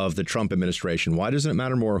saga of the Trump administration? Why doesn't it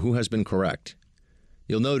matter more who has been correct?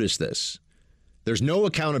 You'll notice this. There's no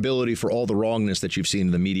accountability for all the wrongness that you've seen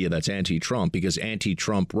in the media that's anti-Trump, because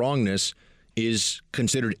anti-Trump wrongness is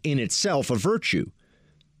considered in itself a virtue.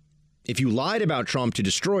 If you lied about Trump to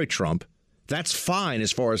destroy Trump, that's fine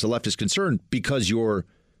as far as the left is concerned, because your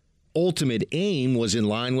ultimate aim was in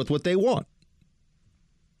line with what they want.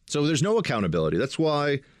 So there's no accountability. That's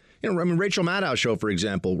why, Rachel Maddow's show, for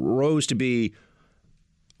example, rose to be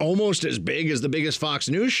almost as big as the biggest Fox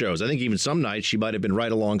News shows. I think even some nights she might have been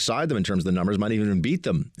right alongside them in terms of the numbers, might even beat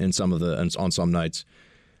them on some nights.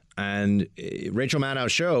 And Rachel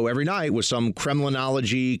Maddow's show every night was some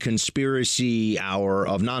Kremlinology conspiracy hour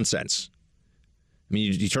of nonsense. I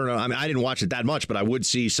mean, you turn on, I didn't watch it that much, but I would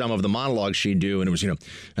see some of the monologues she'd do. And it was, and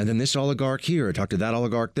then this oligarch here talked to that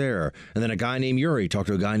oligarch there. And then a guy named Yuri talked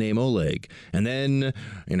to a guy named Oleg. And then,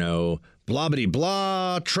 blah, blah,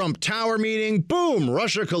 blah, Trump Tower meeting, boom,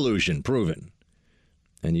 Russia collusion, proven.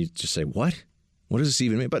 And you just say, what? What does this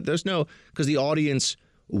even mean? But there's no, because the audience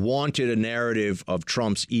wanted a narrative of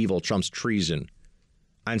Trump's evil, Trump's treason.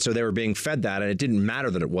 And so they were being fed that, and it didn't matter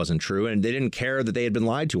that it wasn't true, and they didn't care that they had been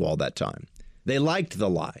lied to all that time. They liked the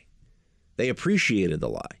lie. They appreciated the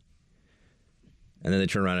lie. And then they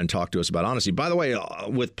turn around and talk to us about honesty. By the way,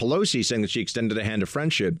 with Pelosi saying that she extended a hand of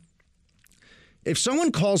friendship, if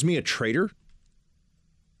someone calls me a traitor,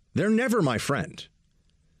 they're never my friend.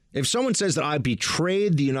 If someone says that I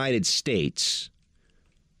betrayed the United States,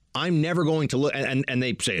 I'm never going to look, and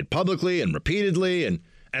they say it publicly and repeatedly, and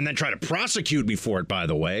then try to prosecute me for it, by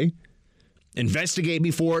the way, investigate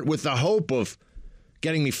me for it with the hope of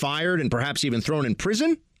getting me fired and perhaps even thrown in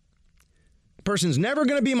prison. The person's never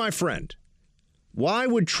going to be my friend. Why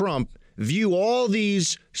would Trump view all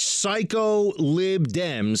these psycho lib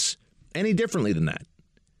Dems any differently than that?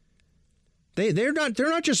 They're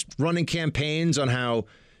not just running campaigns on how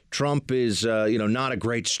Trump is not a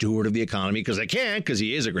great steward of the economy, because they can't, because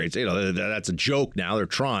he is a great, that's a joke now. They're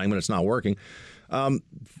trying, but it's not working.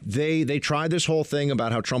 They tried this whole thing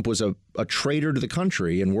about how Trump was a traitor to the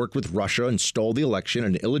country and worked with Russia and stole the election,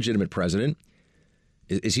 an illegitimate president.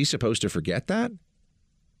 Is he supposed to forget that?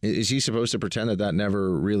 Is he supposed to pretend that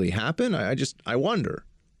never really happened? I wonder.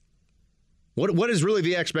 What is really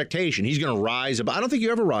the expectation? He's going to rise above. I don't think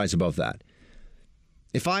you ever rise above that.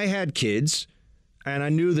 If I had kids and I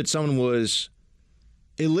knew that someone was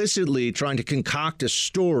illicitly trying to concoct a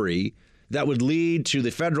story that would lead to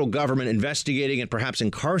the federal government investigating and perhaps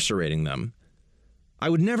incarcerating them, I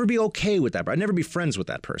would never be okay with that. I'd never be friends with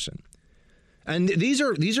that person. And these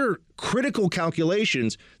are critical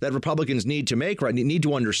calculations that Republicans need to make, right? Need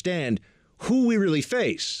to understand who we really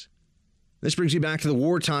face. This brings you back to the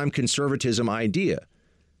wartime conservatism idea.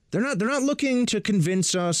 They're not looking to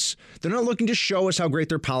convince us. They're not looking to show us how great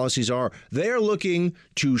their policies are. They are looking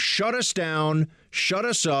to shut us down, shut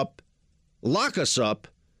us up, lock us up,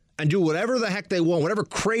 and do whatever the heck they want, whatever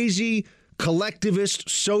crazy collectivist,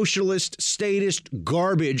 socialist, statist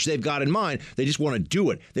garbage they've got in mind. They just want to do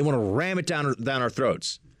it. They want to ram it down our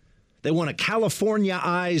throats. They want to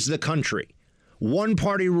California-ize the country. One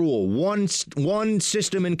party rule, one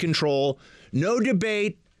system in control, no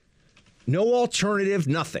debate, no alternative,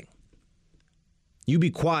 nothing. You be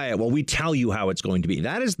quiet while we tell you how it's going to be.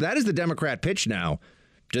 That is the Democrat pitch now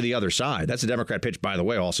to the other side. That's the Democrat pitch, by the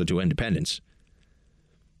way, also to independents.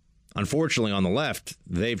 Unfortunately, on the left,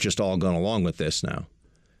 they've just all gone along with this now.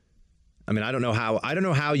 I mean, I don't know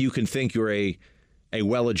how you can think you're a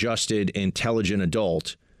well-adjusted, intelligent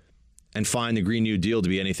adult and find the Green New Deal to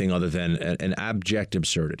be anything other than an abject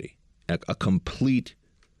absurdity, a complete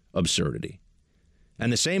absurdity.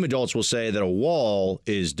 And the same adults will say that a wall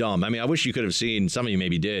is dumb. I mean, I wish you could have seen, some of you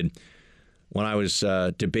maybe did, when I was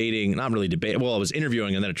debating, not really debating, well, I was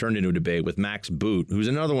interviewing and then it turned into a debate with Max Boot, who's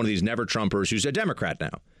another one of these never-Trumpers who's a Democrat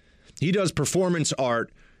now. He does performance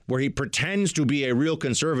art where he pretends to be a real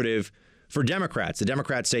conservative for Democrats. The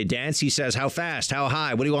Democrats say dance. He says, how fast? How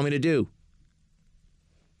high? What do you want me to do?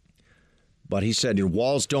 But he said, your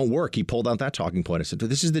walls don't work. He pulled out that talking point. I said,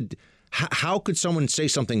 this is how could someone say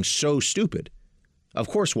something so stupid? Of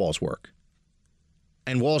course walls work.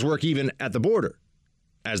 And walls work even at the border.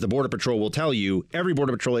 As the Border Patrol will tell you, every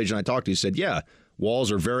Border Patrol agent I talked to said, yeah,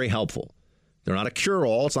 walls are very helpful. They're not a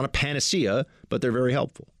cure-all. It's not a panacea, but they're very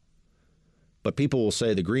helpful. But people will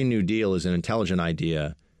say the Green New Deal is an intelligent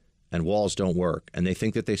idea and walls don't work. And they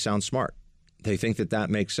think that they sound smart. They think that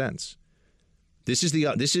that makes sense. This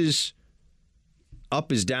is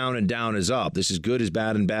up is down and down is up. This is good is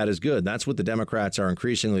bad and bad is good. That's what the Democrats are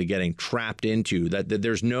increasingly getting trapped into, that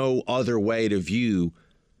there's no other way to view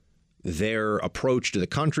their approach to the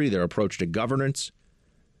country, their approach to governance.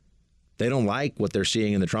 They don't like what they're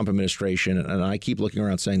seeing in the Trump administration. And I keep looking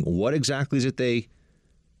around saying, what exactly is it they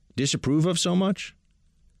disapprove of so much?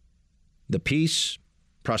 The peace,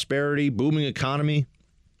 prosperity, booming economy.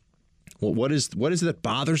 What is it that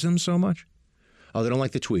bothers them so much? Oh, they don't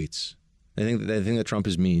like the tweets. They think that Trump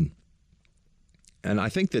is mean. And I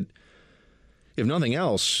think that, if nothing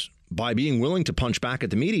else, by being willing to punch back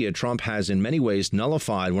at the media, Trump has in many ways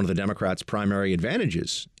nullified one of the Democrats' primary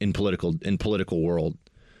advantages in political world,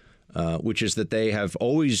 which is that they have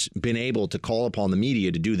always been able to call upon the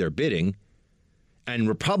media to do their bidding. And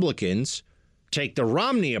Republicans take the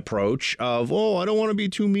Romney approach of, oh, I don't want to be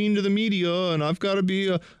too mean to the media, and I've got to be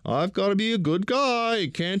a good guy.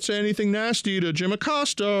 Can't say anything nasty to Jim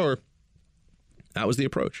Acosta. That was the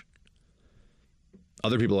approach.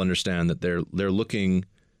 Other people understand that they're looking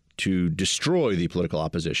to destroy the political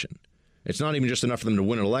opposition. It's not even just enough for them to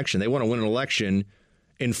win an election. They want to win an election,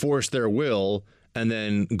 enforce their will, and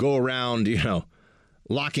then go around,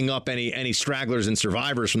 locking up any stragglers and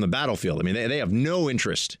survivors from the battlefield. I mean, they have no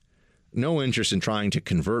interest in trying to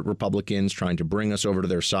convert Republicans, trying to bring us over to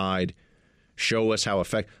their side, show us how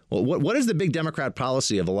effective. Well, what is the big Democrat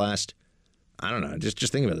policy of the last, I don't know,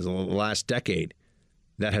 just think about this, the last decade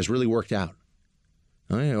that has really worked out?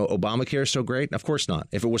 Obamacare is so great? Of course not.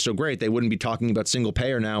 If it was so great, they wouldn't be talking about single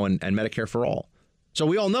payer now and Medicare for all. So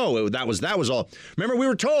we all know that was all. Remember, we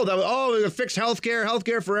were told that, we're going to fix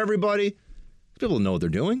healthcare for everybody. People know what they're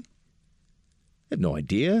doing. They have no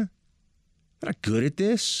idea. They're not good at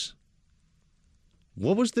this.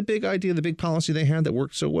 What was the big idea, the big policy they had that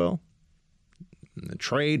worked so well? The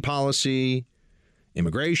trade policy,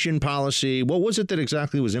 immigration policy. What was it that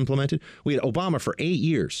exactly was implemented? We had Obama for 8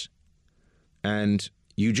 years. And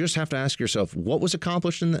you just have to ask yourself, what was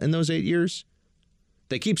accomplished in those 8 years?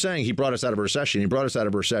 They keep saying he brought us out of a recession. He brought us out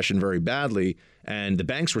of a recession very badly. And the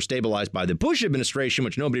banks were stabilized by the Bush administration,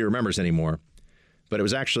 which nobody remembers anymore. But it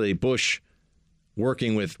was actually Bush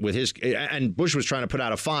working with his, and Bush was trying to put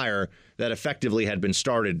out a fire that effectively had been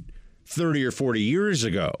started 30 or 40 years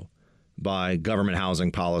ago by government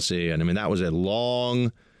housing policy. And I mean, that was a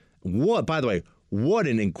long, by the way, what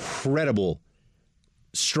an incredible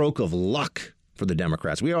stroke of luck for the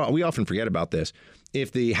Democrats. We often forget about this.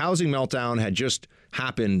 If the housing meltdown had just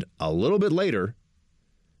happened a little bit later,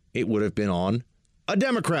 it would have been on a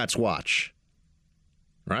Democrat's watch,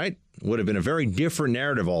 right? Would have been a very different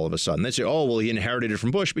narrative all of a sudden. They say, oh, well, he inherited it from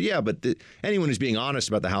Bush. But yeah, but anyone who's being honest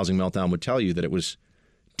about the housing meltdown would tell you that it was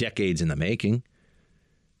decades in the making.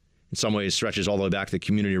 In some ways, stretches all the way back to the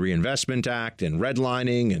Community Reinvestment Act and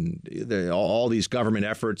redlining and all these government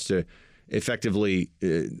efforts to effectively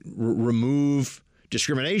remove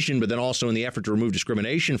discrimination, but then also in the effort to remove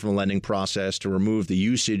discrimination from the lending process, to remove the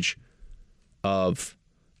usage of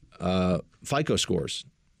FICO scores,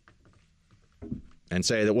 and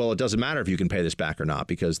say that, well, it doesn't matter if you can pay this back or not,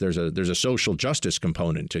 because there's a social justice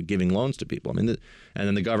component to giving loans to people. I mean, and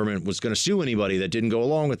then the government was going to sue anybody that didn't go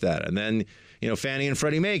along with that. And then, Fannie and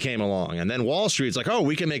Freddie Mae came along, and then Wall Street's like, oh,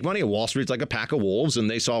 we can make money. Wall Street's like a pack of wolves, and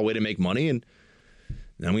they saw a way to make money. And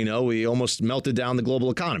then we almost melted down the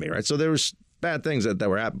global economy, right? So there was bad things that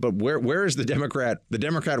were happening. But where is the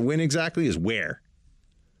Democrat win exactly is where?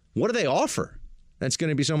 What do they offer that's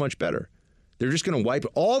going to be so much better? They're just going to wipe.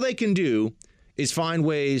 All they can do is find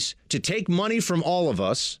ways to take money from all of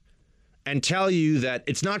us and tell you that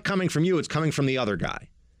it's not coming from you, it's coming from the other guy.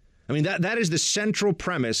 I mean, that is the central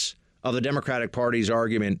premise of the Democratic Party's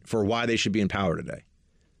argument for why they should be in power today.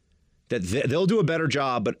 That they'll do a better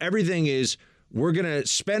job, but everything is, we're going to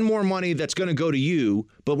spend more money that's going to go to you,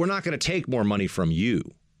 but we're not going to take more money from you.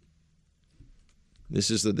 This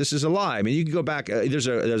is a lie. I mean, you can go back. There's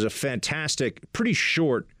a fantastic, pretty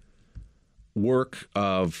short work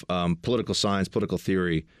of political science, political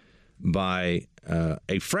theory by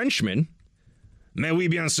a Frenchman, mais oui,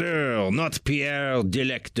 bien sûr, not Pierre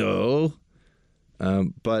Delecto,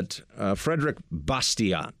 but Frederick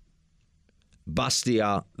Bastiat.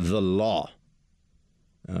 Bastiat, The Law.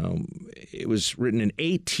 It was written in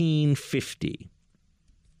 1850,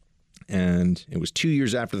 and it was 2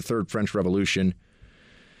 years after the Third French Revolution,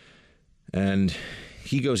 and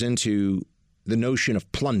he goes into the notion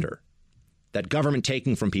of plunder. That government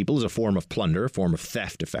taking from people is a form of plunder, a form of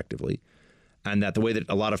theft, effectively. And that the way that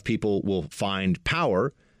a lot of people will find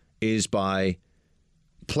power is by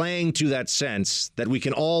playing to that sense that we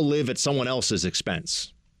can all live at someone else's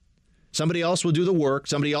expense. Somebody else will do the work.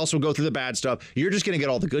 Somebody else will go through the bad stuff. You're just going to get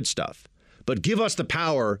all the good stuff. But give us the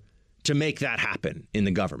power to make that happen in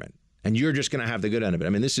the government. And you're just going to have the good end of it. I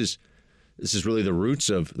mean, this is really the roots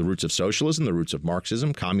of socialism, the roots of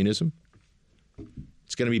Marxism, communism.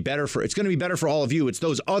 It's going to be better for all of you. It's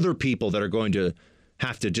those other people that are going to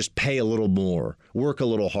have to just pay a little more, work a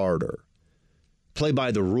little harder, play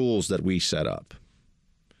by the rules that we set up.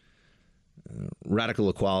 Radical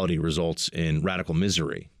equality results in radical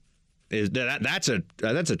misery. That's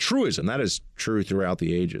a truism. That is true throughout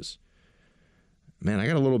the ages. Man, I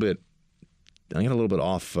got a little bit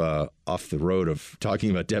off the road of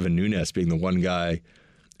talking about Devin Nunes being the one guy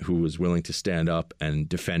who was willing to stand up and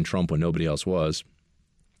defend Trump when nobody else was.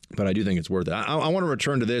 But I do think it's worth it. I want to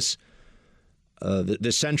return to this,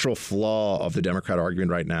 the central flaw of the Democrat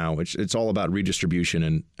argument right now, which it's all about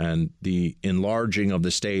redistribution and the enlarging of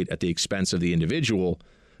the state at the expense of the individual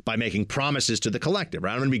by making promises to the collective.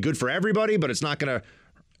 Right? I'm going to be good for everybody, but it's not going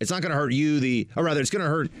to hurt you, or rather, it's going to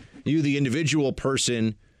hurt you, the individual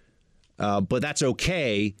person. But that's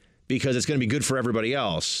okay because it's going to be good for everybody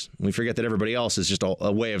else. We forget that everybody else is just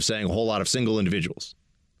a way of saying a whole lot of single individuals,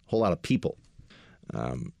 a whole lot of people.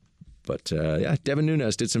 But Devin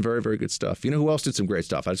Nunes did some very, very good stuff. You know who else did some great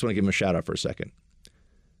stuff? I just want to give him a shout out for a second.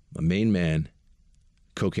 My main man,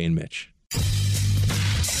 Cocaine Mitch.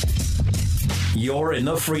 You're in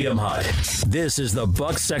the Freedom Hut. This is the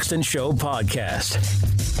Buck Sexton Show podcast.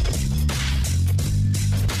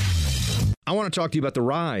 I want to talk to you about the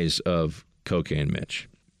rise of Cocaine Mitch.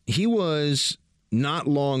 He was not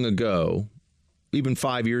long ago, even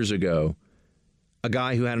 5 years ago, a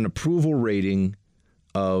guy who had an approval rating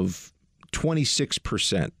of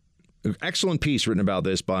 26%. Excellent piece written about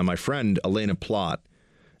this by my friend Elena Plott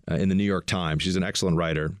in the New York Times. She's an excellent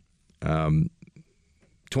writer.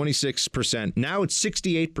 26%. Now it's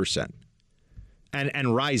 68%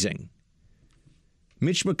 and rising.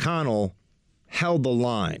 Mitch McConnell held the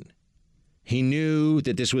line. He knew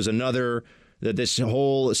that this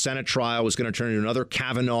whole Senate trial was going to turn into another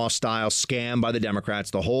Kavanaugh-style scam by the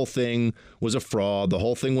Democrats. The whole thing was a fraud. The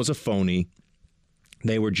whole thing was a phony.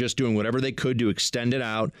 They were just doing whatever they could to extend it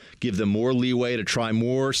out, give them more leeway to try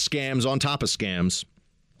more scams on top of scams.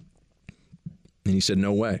 And he said,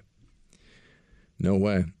 no way. No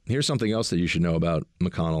way. Here's something else that you should know about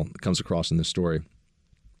McConnell that comes across in this story.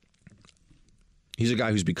 He's a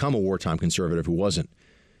guy who's become a wartime conservative who wasn't.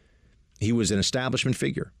 He was an establishment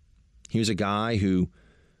figure. He was a guy who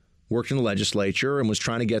worked in the legislature and was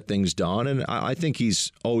trying to get things done. And I think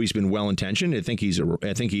he's always been well-intentioned. I think he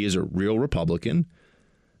is a real Republican.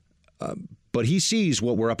 But he sees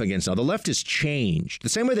what we're up against now. The left has changed. The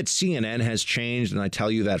same way that CNN has changed, and I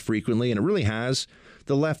tell you that frequently, and it really has,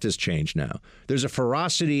 the left has changed now. There's a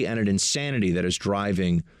ferocity and an insanity that is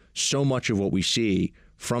driving so much of what we see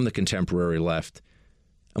from the contemporary left.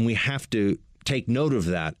 And we have to take note of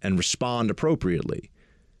that and respond appropriately.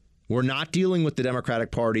 We're not dealing with the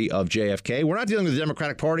Democratic Party of JFK. We're not dealing with the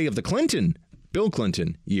Democratic Party of the Bill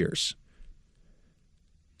Clinton years.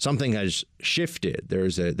 Something has shifted.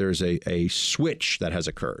 There's a switch that has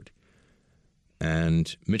occurred.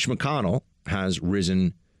 And Mitch McConnell has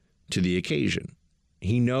risen to the occasion.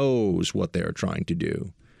 He knows what they're trying to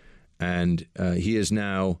do. And he is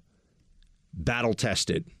now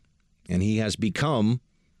battle-tested. And he has become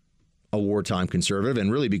a wartime conservative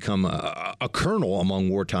and really become a colonel among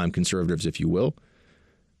wartime conservatives, if you will,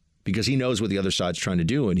 because he knows what the other side's trying to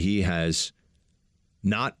do, and he has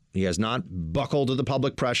not buckled to the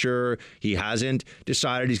public pressure. He hasn't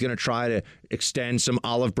decided he's going to try to extend some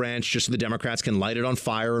olive branch just so the Democrats can light it on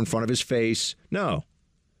fire in front of his face. No.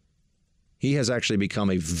 He has actually become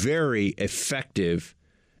a very effective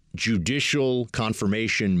judicial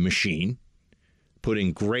confirmation machine,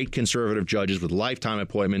 putting great conservative judges with lifetime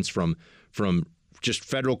appointments from just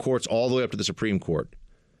federal courts all the way up to the Supreme Court.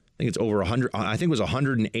 I think it's over 100. I think it was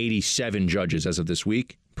 187 judges as of this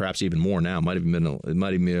week, perhaps even more now. It might have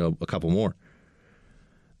been a couple more.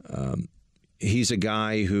 He's a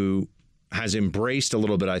guy who has embraced a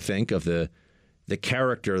little bit, I think, of the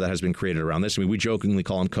character that has been created around this. I mean, we jokingly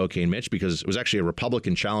call him Cocaine Mitch because it was actually a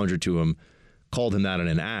Republican challenger to him called him that in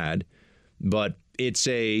an ad. But it's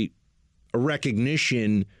a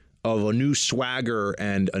recognition of a new swagger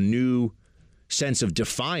and a new sense of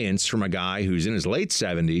defiance from a guy who's in his late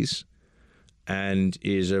 70s and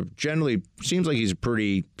is generally seems like he's a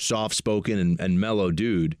pretty soft-spoken and mellow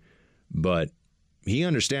dude, but he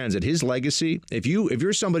understands that his legacy, if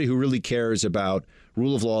you're somebody who really cares about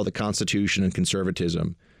rule of law, the Constitution, and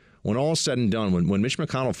conservatism, when all's said and done, when Mitch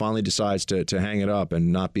McConnell finally decides to hang it up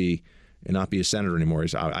and not be a senator anymore,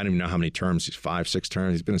 I don't even know how many terms, 5, 6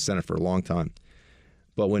 terms, he's been a senator for a long time.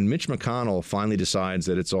 But when Mitch McConnell finally decides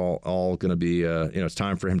that it's all going to be, it's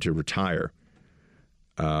time for him to retire,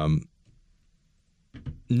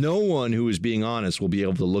 no one who is being honest will be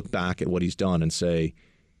able to look back at what he's done and say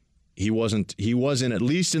he wasn't, at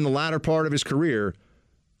least in the latter part of his career,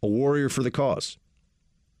 a warrior for the cause.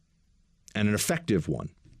 And an effective one.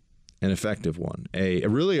 A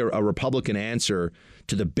Republican answer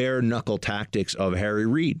to the bare-knuckle tactics of Harry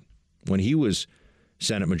Reid when he was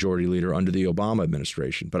Senate Majority Leader under the Obama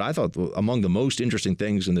administration. But I thought among the most interesting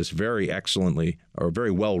things in this very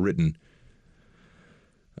well-written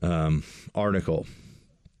article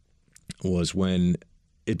was when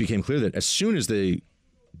it became clear that as soon as the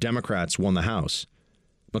Democrats won the House,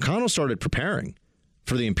 McConnell started preparing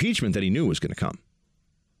for the impeachment that he knew was going to come.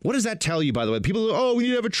 What does that tell you, by the way? People go, we need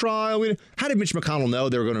to have a trial. How did Mitch McConnell know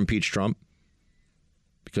they were going to impeach Trump?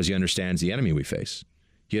 Because he understands the enemy we face.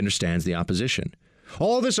 He understands the opposition.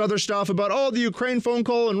 All this other stuff about, the Ukraine phone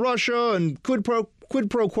call and Russia and quid pro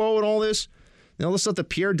quo and all this. And all the stuff that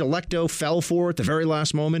Pierre Delecto fell for at the very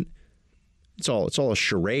last moment. It's all a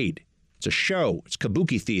charade. It's a show. It's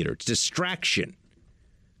kabuki theater. It's distraction.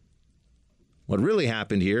 What really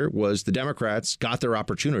happened here was the Democrats got their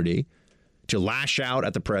opportunity to lash out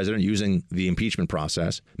at the president using the impeachment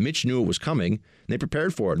process. Mitch knew it was coming, and they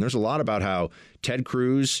prepared for it. And there's a lot about how Ted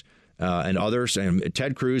Cruz and others, and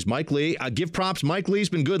Ted Cruz, Mike Lee, I give props. Mike Lee's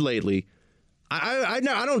been good lately. I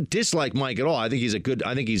don't dislike Mike at all. I think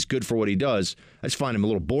he's good for what he does. I just find him a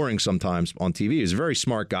little boring sometimes on TV. He's a very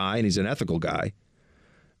smart guy, and he's an ethical guy.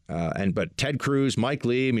 But Ted Cruz, Mike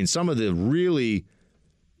Lee, I mean, some of the really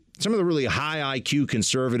high IQ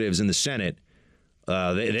conservatives in the Senate,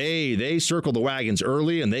 they circled the wagons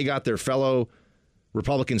early, and they got their fellow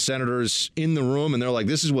Republican senators in the room, and they're like,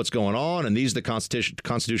 this is what's going on, and these are the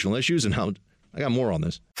constitutional issues, and I got more on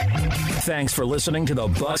this. Thanks for listening to the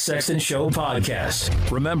Buck Sexton Show podcast.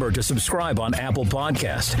 Remember to subscribe on Apple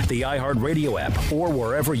Podcast, the iHeartRadio app, or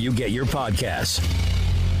wherever you get your podcasts.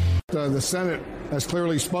 The Senate has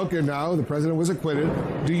clearly spoken now. The president was acquitted.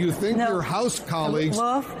 Do you think your House colleagues...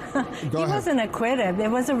 Wolf, he wasn't acquitted. It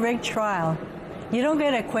was a rigged trial. You don't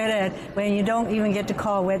get acquitted when you don't even get to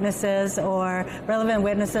call witnesses or relevant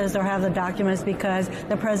witnesses or have the documents because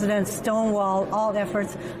the president stonewalled all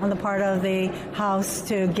efforts on the part of the House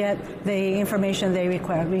to get the information they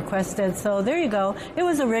requested. So there you go. It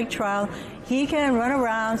was a rigged trial. He can run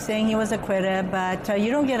around saying he was acquitted, but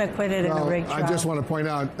you don't get acquitted in a rigged trial. I just want to point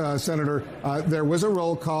out, Senator, there was a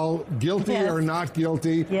roll call, guilty or not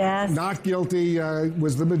guilty. Yes. Not guilty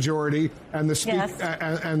was the majority, and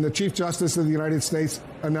the Chief Justice of the United States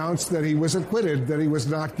announced that he was acquitted, that he was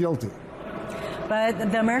not guilty.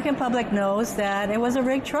 But the American public knows that it was a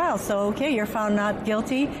rigged trial. So, okay, you're found not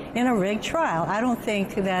guilty in a rigged trial. I don't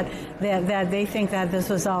think that they think that this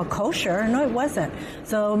was all kosher. No, it wasn't.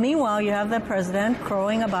 So, meanwhile, you have the president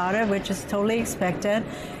crowing about it, which is totally expected.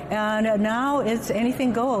 And now it's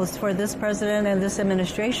anything goes for this president and this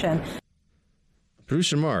administration.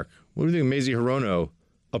 Producer Mark, what do you think of Mazie Hirono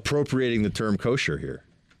appropriating the term kosher here?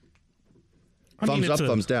 Thumbs up,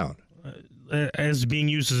 thumbs down. As being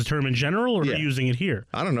used as a term in general, or using it here?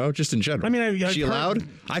 I don't know, just in general. I mean, is she allowed?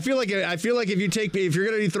 I feel like if you're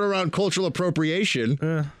going to throw around cultural appropriation,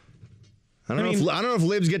 I don't know if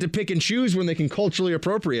libs get to pick and choose when they can culturally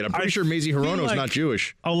appropriate. I'm pretty sure Mazie Hirono is not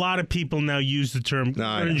Jewish. A lot of people now use the term,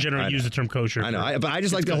 use the term kosher. I know, but I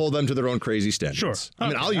just like to hold them to their own crazy standards. Sure. I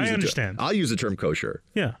mean, I'll use the term kosher.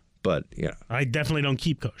 Yeah. But, yeah. I definitely don't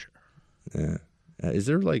keep kosher. Yeah.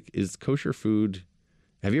 Is kosher food...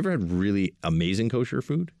 Have you ever had really amazing kosher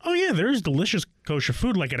food? Oh, yeah. There is delicious kosher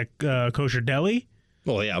food, like at a kosher deli.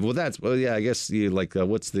 Well, yeah. I guess you like,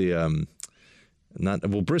 what's the...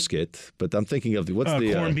 brisket, but I'm thinking of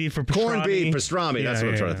corned beef or pastrami. Corned beef, pastrami. That's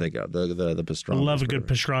what I'm trying to think of. The pastrami. I love a good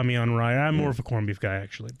pastrami on rye. I'm more of a corned beef guy,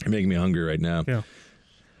 actually. You're making me hungry right now. Yeah.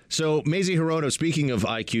 So Mazie Hirono, speaking of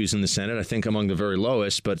IQs in the Senate, I think among the very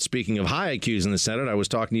lowest, but speaking of high IQs in the Senate, I was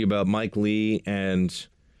talking to you about Mike Lee and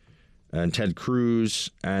Ted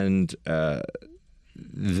Cruz and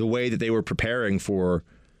the way that they were preparing for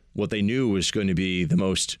what they knew was going to be the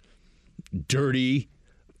most dirty,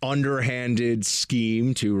 underhanded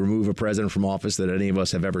scheme to remove a president from office that any of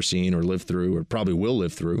us have ever seen or lived through or probably will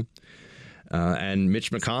live through. And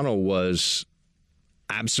Mitch McConnell was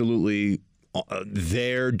absolutely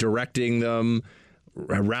there directing them,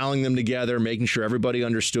 rallying them together, making sure everybody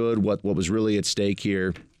understood what was really at stake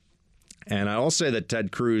here. And I'll say that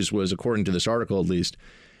Ted Cruz was, according to this article at least,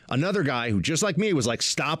 another guy who, just like me, was like,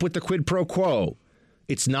 stop with the quid pro quo.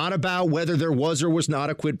 It's not about whether there was or was not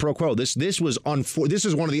a quid pro quo. This is one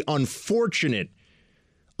of the unfortunate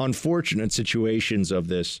situations of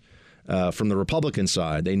this from the Republican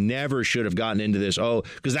side. They never should have gotten into this. Oh,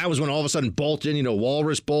 because that was when all of a sudden Bolton,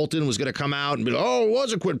 Walrus Bolton was going to come out and be like, oh, it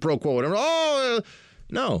was a quid pro quo. Whatever.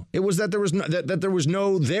 No, it was that there was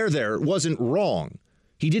no there. It wasn't wrong.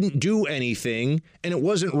 He didn't do anything, and it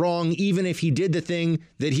wasn't wrong even if he did the thing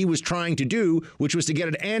that he was trying to do, which was to get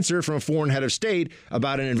an answer from a foreign head of state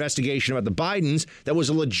about an investigation about the Bidens that was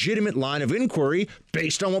a legitimate line of inquiry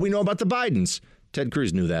based on what we know about the Bidens. Ted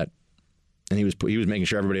Cruz knew that, and he was making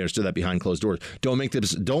sure everybody understood that behind closed doors. Don't make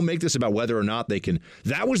this about whether or not they can.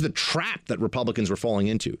 That was the trap that Republicans were falling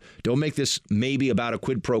into. Don't make this maybe about a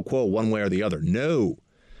quid pro quo one way or the other. No.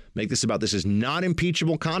 Make this about this is not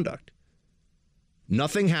impeachable conduct.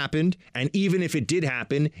 Nothing happened, and even if it did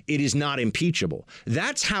happen, it is not impeachable.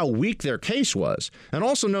 That's how weak their case was. And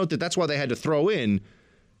also note that that's why they had to throw in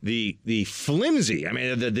the flimsy,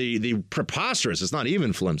 the preposterous, it's not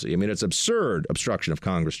even flimsy. It's absurd obstruction of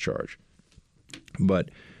Congress charge. But,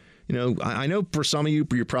 I know for some of you,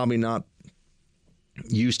 you're probably not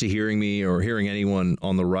used to hearing me or hearing anyone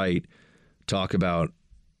on the right talk about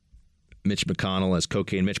Mitch McConnell as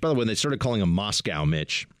Cocaine Mitch. By the way, when they started calling him Moscow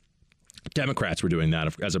Mitch, Democrats were doing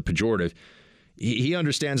that as a pejorative. He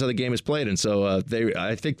understands how the game is played, and so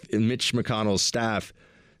I think Mitch McConnell's staff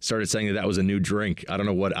started saying that was a new drink. I don't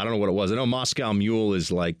know what it was. I know Moscow Mule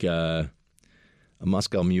is like a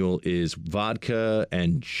Moscow Mule is vodka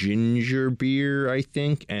and ginger beer, I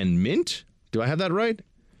think, and mint. Do I have that right?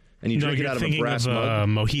 And you drink it out of a brass mug.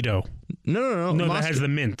 Mojito. No. That has the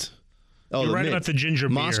mint. Oh, you're right about the ginger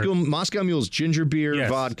beer. Moscow Mule's ginger beer,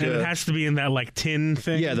 vodka. And it has to be in that tin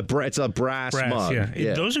thing. Yeah, it's a brass mug.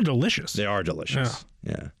 Yeah. Those are delicious. They are delicious.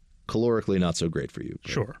 Yeah. Calorically not so great for you.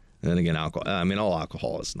 Sure. And then again, alcohol. All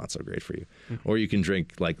alcohol is not so great for you. Mm-hmm. Or you can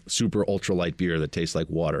drink super ultralight beer that tastes like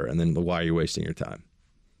water, and then why are you wasting your time?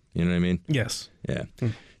 You know what I mean? Yes. Yeah.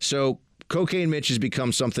 So Cocaine Mitch has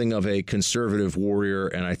become something of a conservative warrior,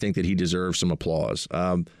 and I think that he deserves some applause.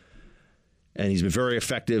 And he's been very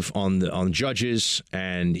effective on judges,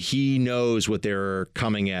 and he knows what they're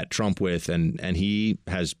coming at Trump with, and he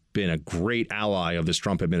has been a great ally of this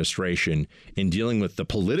Trump administration in dealing with the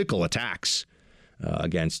political attacks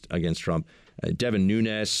against Trump. Devin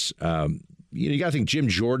Nunes, you got to think Jim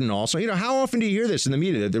Jordan also. How often do you hear this in the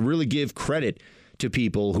media that they really give credit to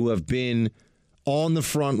people who have been on the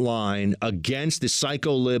front line against the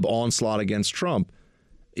psycho-lib onslaught against Trump?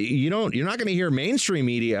 You're not going to hear mainstream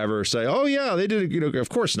media ever say, oh, yeah, they did it. Of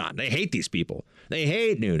course not. They hate these people. They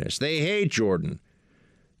hate Nunes. They hate Jordan.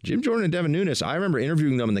 Jim Jordan and Devin Nunes, I remember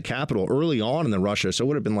interviewing them in the Capitol early on in the Russia. So it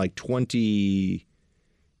would have been like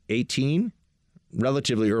 2018,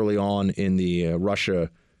 relatively early on in the Russia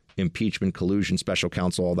impeachment, collusion, special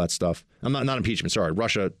counsel, all that stuff. I'm not impeachment, sorry,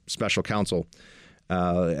 Russia special counsel.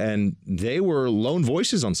 And they were lone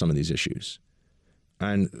voices on some of these issues.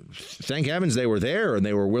 And thank heavens they were there and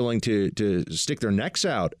they were willing to stick their necks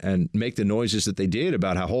out and make the noises that they did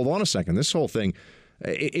about how, hold on a second, this whole thing,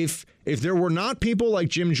 if there were not people like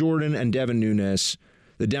Jim Jordan and Devin Nunes,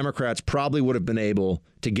 the Democrats probably would have been able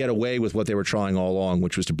to get away with what they were trying all along,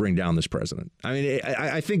 which was to bring down this president. I mean,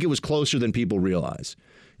 I think it was closer than people realize.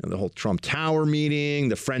 You know, the whole Trump Tower meeting,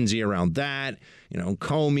 the frenzy around that, you know,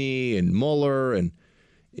 Comey and Mueller. And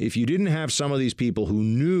if you didn't have some of these people who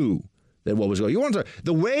knew that what was going on,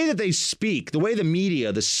 the way that they speak, the way the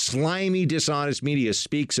media, the slimy, dishonest media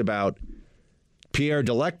speaks about Pierre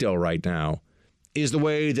Delecto right now is the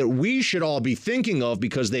way that we should all be thinking of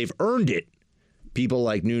because they've earned it. People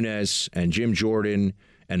like Nunes and Jim Jordan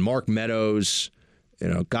and Mark Meadows, you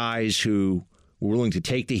know, guys who were willing to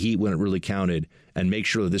take the heat when it really counted and make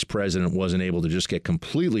sure that this president wasn't able to just get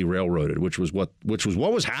completely railroaded, which was what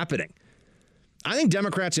was happening. I think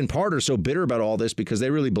Democrats in part are so bitter about all this because they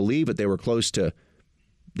really believe that they were close to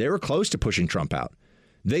pushing Trump out.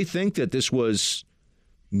 They think that this was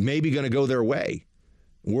maybe going to go their way.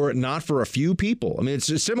 Were it not for a few people. I mean,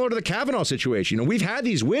 it's similar to the Kavanaugh situation. You know, we've had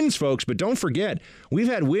these wins, folks, but don't forget, we've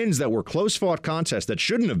had wins that were close-fought contests that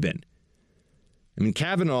shouldn't have been. I mean,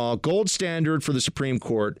 Kavanaugh, gold standard for the Supreme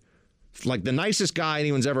Court, like the nicest guy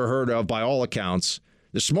anyone's ever heard of by all accounts,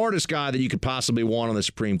 the smartest guy that you could possibly want on the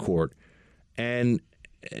Supreme Court. And,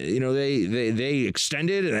 you know, they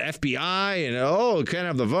extended an FBI and, can't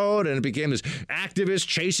have the vote. And it became this activist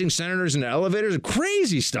chasing senators into elevators.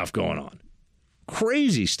 Crazy stuff going on.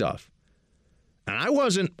 Crazy stuff. And I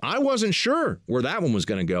wasn't sure where that one was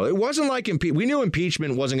going to go. It wasn't like we knew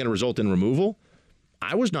impeachment wasn't going to result in removal.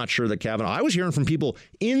 I was not sure that Kavanaugh. I was hearing from people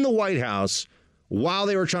in the White House while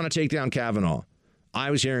they were trying to take down Kavanaugh.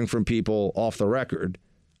 I was hearing from people off the record.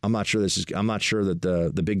 I'm not sure that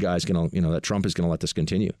the big guy's going to, that Trump is going to let this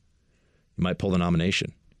continue. He might pull the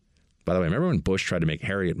nomination. By the way, remember when Bush tried to make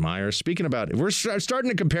Harriet Miers? Speaking about, if we're starting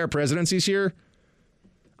to compare presidencies here.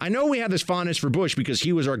 I know we have this fondness for Bush because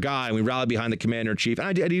he was our guy and we rallied behind the commander-in-chief.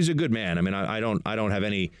 And he's a good man. I mean, I don't have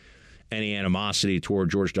any animosity toward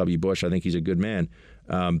George W. Bush. I think he's a good man.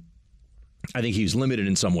 I think he's limited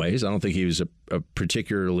in some ways. I don't think he was a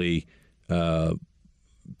particularly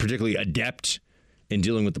adept in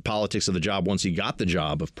dealing with the politics of the job once he got the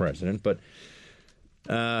job of president. But,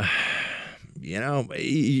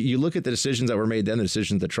 you look at the decisions that were made then, the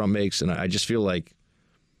decisions that Trump makes, and I just feel like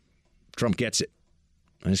Trump gets it.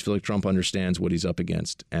 I just feel like Trump understands what he's up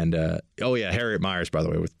against. And, Harriet Miers, by the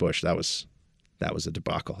way, with Bush, that was a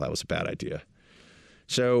debacle. That was a bad idea.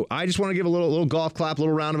 So I just want to give a little golf clap, a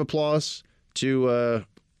little round of applause to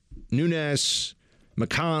Nunes,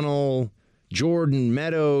 McConnell, Jordan,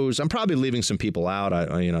 Meadows. I'm probably leaving some people out.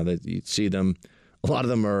 That you see them. A lot of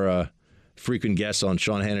them are frequent guests on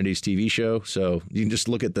Sean Hannity's TV show. So you can just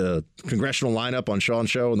look at the congressional lineup on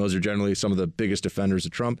Sean's show, and those are generally some of the biggest defenders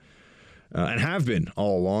of Trump. And have been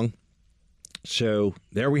all along. So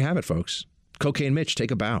there we have it, folks. Cocaine Mitch, take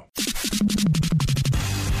a bow.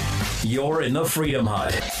 You're in the Freedom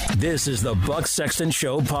Hut. This is the Buck Sexton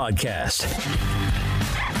Show podcast.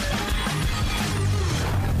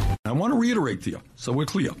 I want to reiterate to you, so we're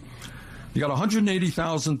clear. You got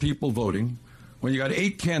 180,000 people voting. When you got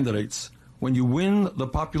 8 candidates, when you win the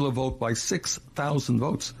popular vote by 6,000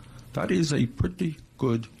 votes, that is a pretty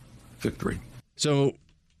good victory. So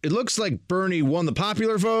it looks like Bernie won the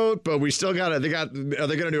popular vote, but we still got are they going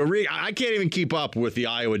to do I can't even keep up with the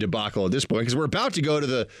Iowa debacle at this point because we're about to go to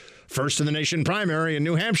the first in the nation primary in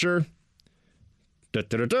New Hampshire. I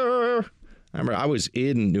remember I was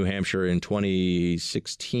in New Hampshire in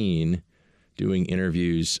 2016 doing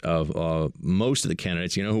interviews of most of the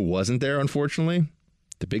candidates. You know who wasn't there, unfortunately?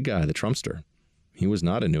 The big guy, the Trumpster. He was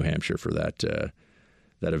not in New Hampshire for that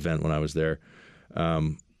event when I was there.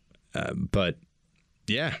 But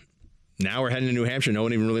yeah, now we're heading to New Hampshire. No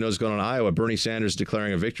one even really knows what's going on in Iowa. Bernie Sanders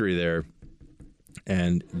declaring a victory there.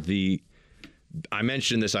 And I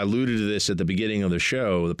mentioned this, I alluded to this at the beginning of the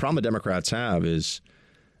show. The problem the Democrats have is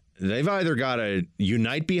they've either got to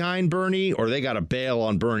unite behind Bernie or they got to bail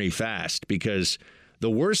on Bernie fast, because the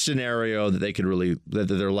worst scenario that that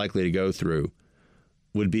they're likely to go through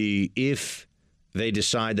would be if they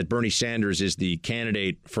decide that Bernie Sanders is the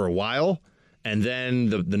candidate for a while. And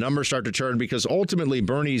then the numbers start to turn because ultimately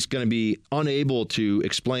Bernie's going to be unable to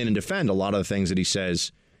explain and defend a lot of the things that he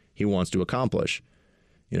says he wants to accomplish.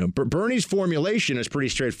 You know, Bernie's formulation is pretty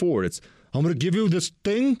straightforward. It's, I'm going to give you this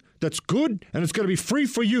thing that's good and it's going to be free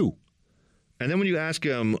for you. And then when you ask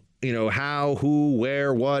him, how, who,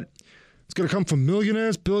 where, what, It's going to come from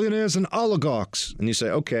millionaires, billionaires, and oligarchs. And you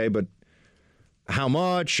say, okay, but how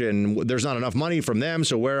much? And there's not enough money from them,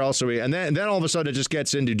 so where else are we? And then all of a sudden it just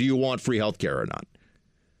gets into, do you want free health care or not?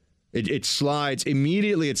 It slides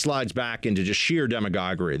back into just sheer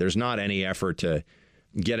demagoguery. There's not any effort to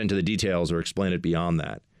get into the details or explain it beyond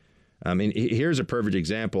that. I mean, here's a perfect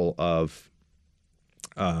example of,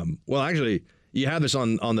 actually, you have this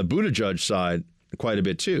on the Buttigieg side quite a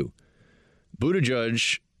bit too.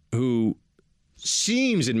 Buttigieg, who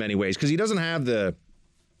seems in many ways, because he doesn't have the,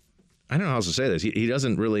 I don't know how else to say this, he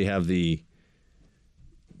doesn't really have the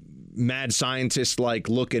mad scientist-like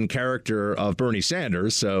look and character of Bernie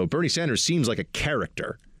Sanders. So Bernie Sanders seems like a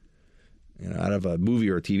character, out of a movie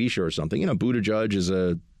or a TV show or something. Buttigieg is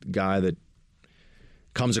a guy that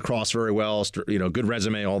comes across very well, good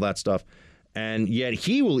resume, all that stuff. And yet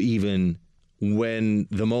he will, even when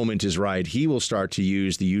the moment is right, he will start to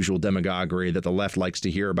use the usual demagoguery that the left likes to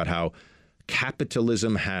hear about how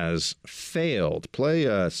capitalism has failed.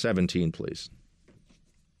 Play 17, please.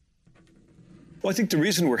 Well, I think the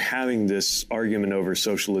reason we're having this argument over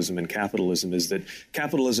socialism and capitalism is that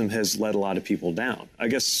capitalism has let a lot of people down. I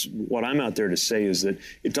guess what I'm out there to say is that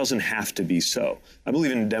it doesn't have to be so. I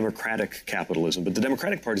believe in democratic capitalism, but the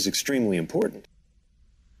democratic part is extremely important.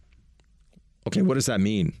 Okay, what does that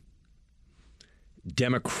mean?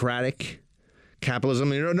 Democratic capitalism?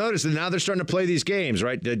 Notice that now they're starting to play these games,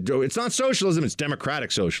 right? It's not socialism, it's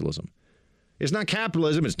democratic socialism. It's not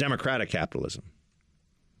capitalism, it's democratic capitalism.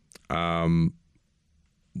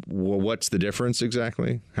 Well, what's the difference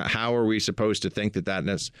exactly? How are we supposed to think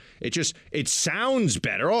that it sounds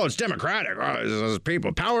better. Oh, it's democratic. Oh, it's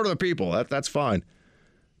people, power to the people. That's fine.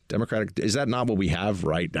 Democratic. Is that not what we have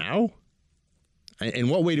right now? In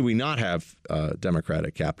what way do we not have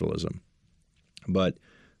democratic capitalism? But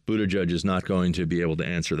Buttigieg is not going to be able to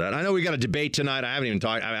answer that. I know we got a debate tonight. I haven't even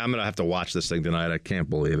talked. I'm going to have to watch this thing tonight. I can't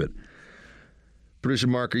believe it. Producer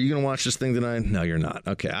Mark, are you going to watch this thing tonight? No, you're not.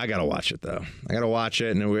 Okay, I got to watch it, though. I got to watch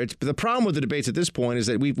it. And the problem with the debates at this point is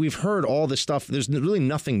that we've heard all this stuff. There's really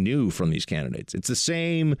nothing new from these candidates. It's the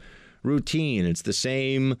same routine. It's the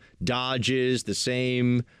same dodges, the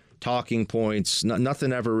same talking points.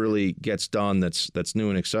 Nothing ever really gets done that's new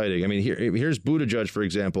and exciting. I mean, here's Buttigieg, for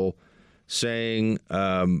example, saying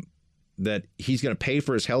that he's going to pay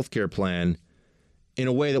for his health care plan in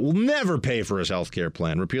a way that will never pay for his health care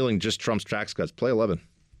plan, repealing just Trump's tax cuts. Play 11.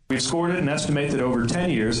 We've scored it and estimate that over 10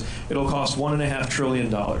 years, it'll cost $1.5 trillion.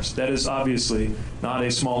 That is obviously not a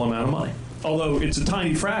small amount of money, although it's a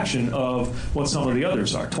tiny fraction of what some of the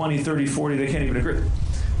others are. 20, 30, 40, they can't even agree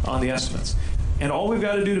on the estimates. And all we've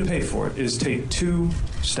got to do to pay for it is take two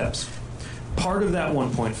steps. Part of that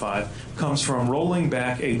 1.5 comes from rolling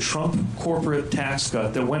back a Trump corporate tax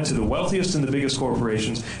cut that went to the wealthiest and the biggest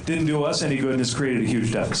corporations, didn't do us any good, and has created a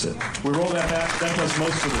huge deficit. We roll that back, that does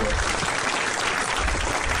most of the work.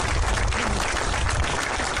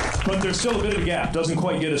 But there's still a bit of a gap, doesn't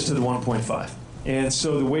quite get us to the 1.5. And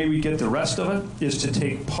so the way we get the rest of it is to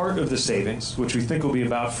take part of the savings, which we think will be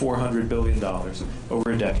about $400 billion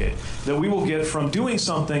over a decade, that we will get from doing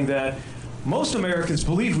something that most Americans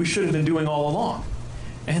believe we should have been doing all along.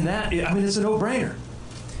 And that, it's a no-brainer.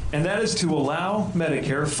 And that is to allow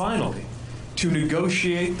Medicare, finally, to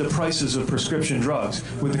negotiate the prices of prescription drugs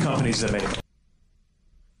with the companies that make them.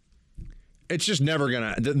 It's just never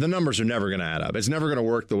going to, the numbers are never going to add up. It's never going to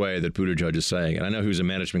work the way that Buttigieg is saying. And I know he was a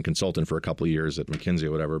management consultant for a couple of years at McKinsey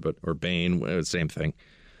or whatever, or Bain, same thing.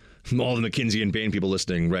 All the McKinsey and Bain people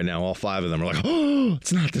listening right now, all five of them are like, oh,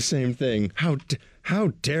 it's not the same thing. How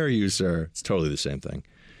dare you, sir? It's totally the same thing.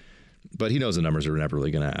 But he knows the numbers are never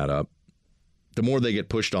really going to add up. The more they get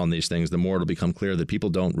pushed on these things, the more it'll become clear that people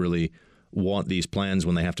don't really want these plans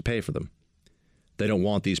when they have to pay for them. They don't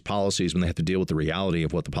want these policies when they have to deal with the reality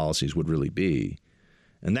of what the policies would really be.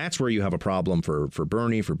 And that's where you have a problem for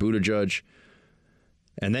Bernie, for Buttigieg.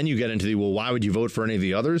 And then you get into why would you vote for any of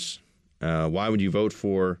the others? Why would you vote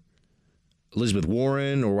for Elizabeth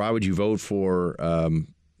Warren, or why would you vote for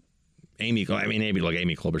Amy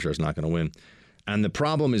Klobuchar is not going to win. And the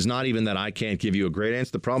problem is not even that I can't give you a great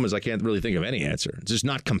answer. The problem is I can't really think of any answer. It's just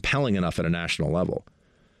not compelling enough at a national level.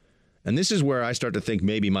 And this is where I start to think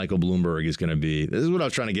maybe Michael Bloomberg is going to be. This is what I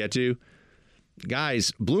was trying to get to.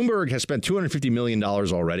 Guys, Bloomberg has spent $250 million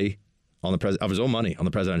already of his own money on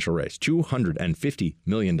the presidential race. $250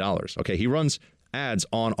 million. Okay, he runs ads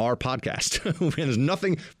on our podcast. There's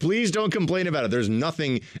nothing. Please don't complain about it. There's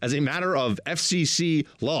nothing, as a matter of FCC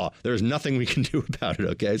law, there's nothing we can do about it.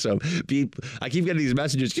 Okay, so I keep getting these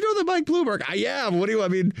messages. You know the Mike Bloomberg? I am. What do you? I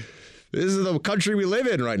mean, this is the country we live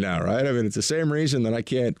in right now, right? I mean, it's the same reason that I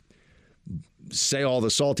can't say all the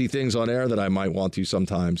salty things on air that I might want to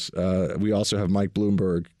sometimes. We also have Mike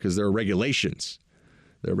Bloomberg because there are regulations.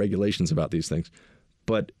 There are regulations about these things.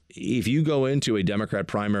 But if you go into a Democrat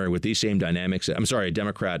primary with these same dynamics, a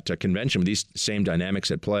Democrat convention with these same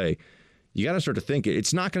dynamics at play, you got to start to think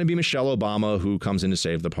it's not going to be Michelle Obama who comes in to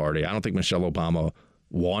save the party. I don't think Michelle Obama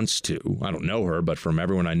wants to. I don't know her, but from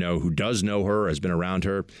everyone I know who does know her, has been around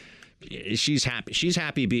her, she's happy. She's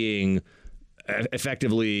happy being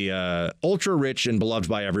effectively ultra rich and beloved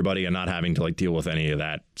by everybody and not having to deal with any of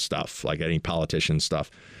that stuff, like any politician stuff,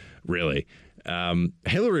 really.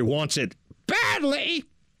 Hillary wants it badly,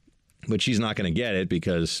 but she's not going to get it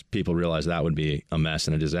because people realize that would be a mess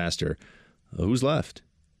and a disaster. Who's left?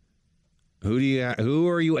 Who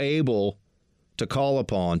are you able to call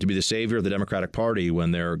upon to be the savior of the Democratic Party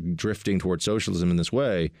when they're drifting towards socialism in this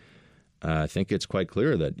way? I think it's quite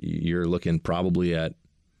clear that you're looking probably at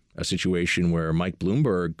a situation where Mike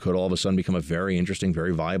Bloomberg could all of a sudden become a very interesting,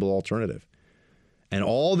 very viable alternative. And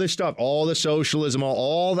all this stuff, all the socialism,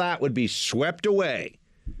 all that would be swept away.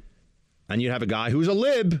 And you'd have a guy who's a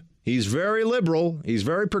lib. He's very liberal. He's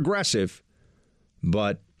very progressive.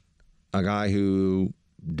 But a guy who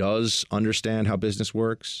does understand how business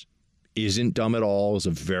works, isn't dumb at all, is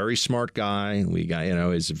a very smart guy.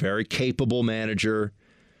 Is a very capable manager.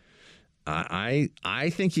 I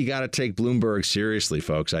think you got to take Bloomberg seriously,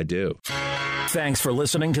 folks. I do. Thanks for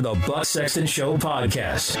listening to the Buck Sexton Show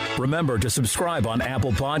podcast. Remember to subscribe on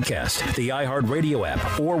Apple Podcasts, the iHeartRadio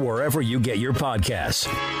app, or wherever you get your podcasts.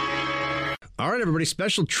 All right, everybody,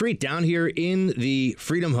 special treat down here in the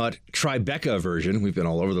Freedom Hut Tribeca version. We've been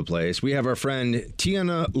all over the place. We have our friend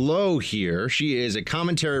Tiana Lowe here. She is a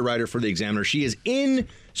commentary writer for The Examiner. She is in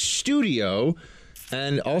studio.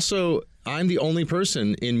 And also, I'm the only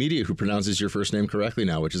person in media who pronounces your first name correctly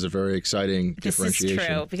now, which is a very exciting differentiation. This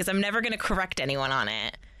is true, because I'm never going to correct anyone on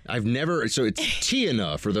it. So it's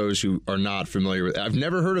Tiana, for those who are not familiar with it. I've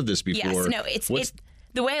never heard of this before. Yes, no, it's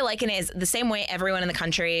the way I liken it is the same way everyone in the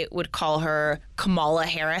country would call her Kamala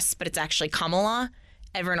Harris, but it's actually Kamala.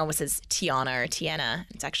 Everyone always says Tiana or Tiana.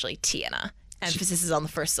 It's actually Tiana. Emphasis is on the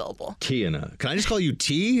first syllable. Tiana. Can I just call you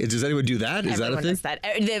T? Does anyone do that? Is that a thing?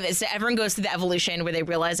 Everyone does that. So everyone goes through the evolution where they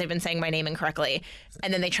realize they've been saying my name incorrectly,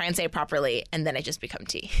 and then they try and say it properly, and then I just become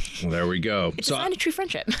T. Well, there we go. It's a sign of true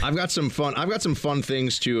friendship. I've got some fun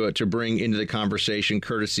things to bring into the conversation,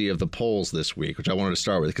 courtesy of the polls this week, which I wanted to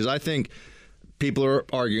start with, because I think people are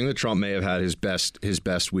arguing that Trump may have had his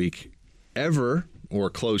best week ever, or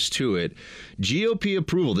close to it. GOP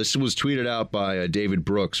approval, this was tweeted out by David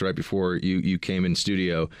Brooks right before you came in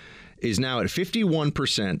studio, is now at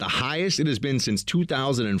 51%, the highest it has been since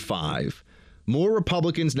 2005. More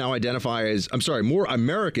Americans now identify as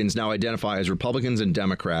Republicans and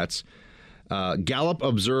Democrats. Gallup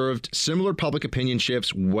observed similar public opinion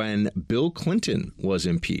shifts when Bill Clinton was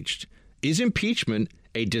impeached. Is impeachment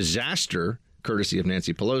a disaster, courtesy of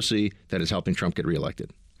Nancy Pelosi, that is helping Trump get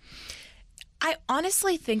reelected? I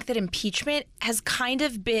honestly think that impeachment has kind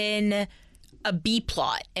of been a B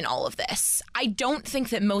plot in all of this. I don't think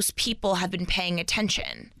that most people have been paying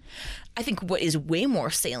attention. I think what is way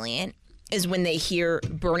more salient is when they hear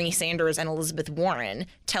Bernie Sanders and Elizabeth Warren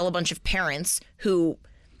tell a bunch of parents who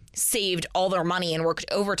saved all their money and worked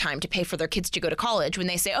overtime to pay for their kids to go to college, when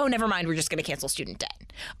they say, oh, never mind, we're just going to cancel student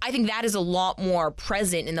debt. I think that is a lot more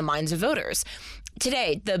present in the minds of voters.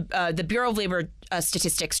 Today, the Bureau of Labor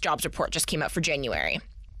Statistics jobs report just came out for January.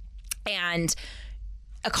 And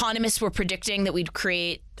economists were predicting that we'd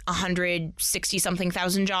create 160-something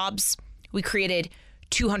thousand jobs. We created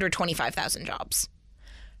 225,000 jobs.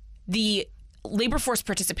 The labor force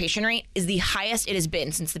participation rate is the highest it has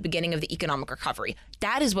been since the beginning of the economic recovery.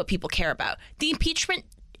 That is what people care about. The impeachment,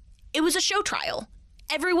 it was a show trial.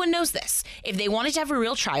 Everyone knows this. If they wanted to have a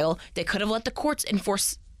real trial, they could have let the courts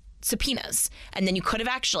enforce subpoenas, and then you could have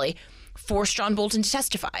actually forced John Bolton to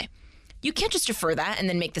testify. You can't just defer that and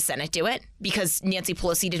then make the Senate do it because Nancy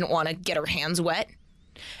Pelosi didn't want to get her hands wet.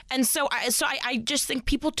 And so I just think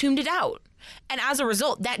people tuned it out. And as a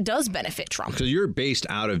result, that does benefit Trump. So you're based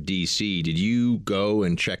out of D.C. Did you go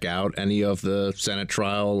and check out any of the Senate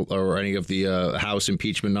trial or any of the House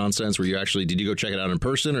impeachment nonsense? Did you go check it out in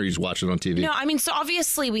person, or you just watched it on TV? No, so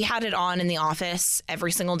obviously we had it on in the office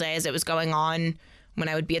every single day as it was going on. When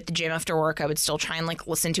I would be at the gym after work, I would still try and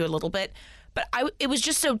listen to it a little bit. But it was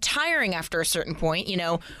just so tiring after a certain point.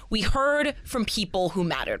 We heard from people who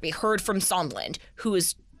mattered. We heard from Sondland, who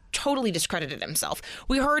is totally discredited himself.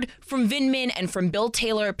 We heard from Vindman and from Bill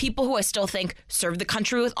Taylor, people who I still think served the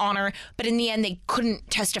country with honor, but in the end they couldn't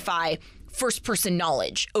testify first-person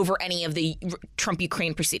knowledge over any of the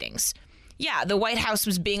Trump-Ukraine proceedings. yeah, the White House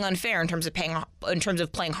was being unfair in terms of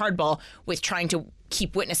playing hardball with trying to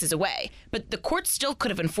keep witnesses away. But the court still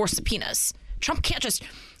could have enforced subpoenas. Trump can't just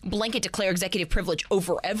blanket declare executive privilege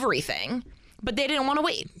over everything. But they didn't want to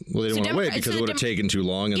wait. Well, they didn't want to wait because it would have taken too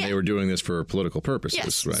long, and they were doing this for political purposes.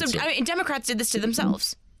 Yes. Right? So I mean, Democrats did this to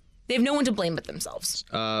themselves. They have no one to blame but themselves.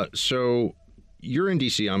 So you're in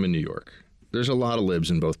D.C., I'm in New York. There's a lot of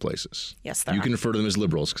libs in both places. Yes, there You are. can refer to them as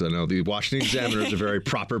liberals because I know the Washington Examiner is a very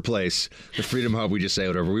proper place. The Freedom Hub, we just say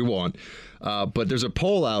whatever we want. But there's a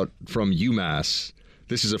poll out from UMass.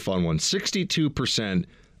 This is a fun one. 62%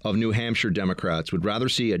 of New Hampshire Democrats would rather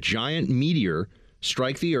see a giant meteor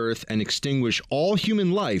strike the earth and extinguish all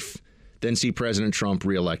human life than see President Trump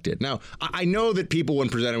reelected. Now, I know that people, when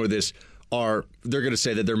presented with this, they're going to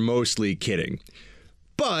say that they're mostly kidding.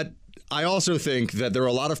 But I also think that there are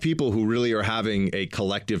a lot of people who really are having a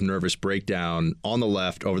collective nervous breakdown on the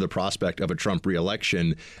left over the prospect of a Trump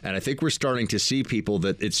reelection. And I think we're starting to see people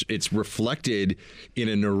that it's reflected in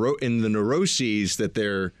the neuroses that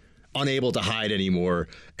they're unable to hide anymore.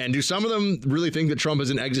 And do some of them really think that Trump is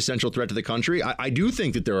an existential threat to the country? I do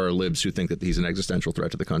think that there are libs who think that he's an existential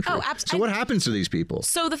threat to the country. Oh, absolutely. So what happens to these people?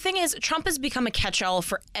 So the thing is, Trump has become a catch-all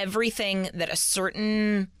for everything that a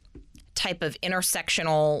certain type of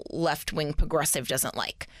intersectional left-wing progressive doesn't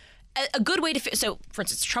like. A good way to... So, for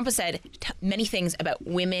instance, Trump has said many things about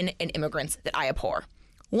women and immigrants that I abhor.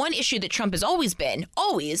 One issue that Trump has always,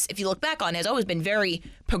 if you look back on, has always been very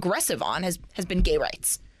progressive on, has been gay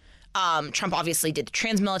rights. Trump obviously did the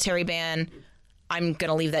trans military ban. I'm going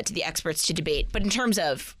to leave that to the experts to debate. But in terms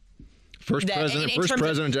of first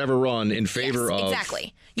president to ever run in favor of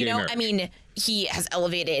exactly. gay marriage. I mean, he has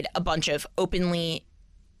elevated a bunch of openly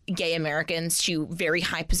gay Americans to very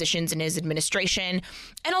high positions in his administration,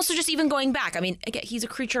 and also just even going back. I mean, again, he's a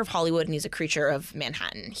creature of Hollywood and he's a creature of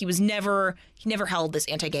Manhattan. He never held this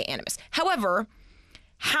anti-gay animus. However,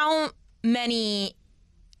 how many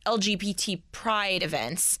LGBT pride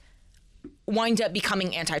events wind up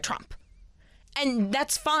becoming anti-Trump? And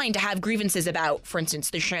that's fine to have grievances about, for instance,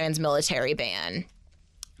 the trans military ban.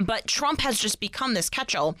 But Trump has just become this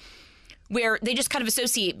catch-all where they just kind of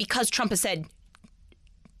associate, because Trump has said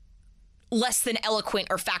less than eloquent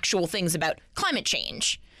or factual things about climate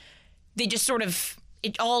change, they just sort of,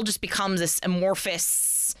 it all just becomes this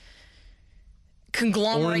amorphous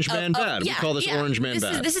conglomerate. Orange man bad. We call this orange man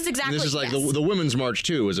bad. This is exactly. This is like the Women's March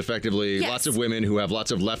too. Is effectively lots of women who have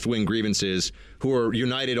lots of left wing grievances who are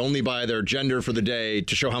united only by their gender for the day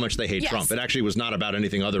to show how much they hate Trump. It actually was not about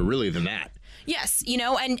anything other really than that. Yes,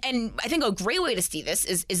 and I think a great way to see this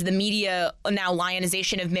is the media now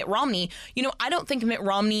lionization of Mitt Romney. I don't think Mitt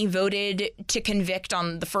Romney voted to convict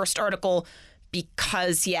on the first article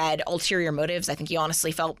because he had ulterior motives. I think he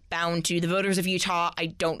honestly felt bound to the voters of Utah. I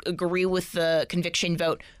don't agree with the conviction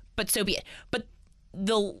vote, but so be it. But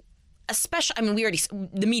the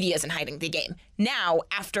media isn't hiding the game. Now,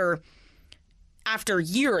 after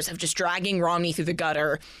years of just dragging Romney through the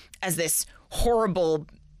gutter as this horrible,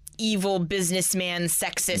 evil businessman,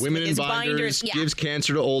 sexist, women with in his binders, binders, gives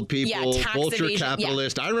cancer to old people, vulture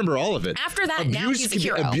capitalist. I remember all of it. After that, now he's a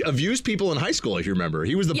hero. Abused people in high school, if you remember.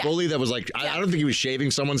 He was the bully that was like, I don't think he was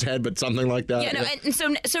shaving someone's head, but something like that. And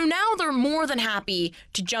so now they're more than happy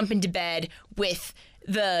to jump into bed with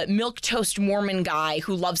the milquetoast Mormon guy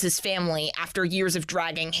who loves his family after years of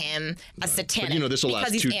dragging him a satanic this will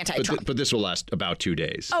last he's anti-Trump. But this will last about 2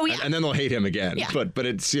 days. Oh yeah, and then they'll hate him again. Yeah. But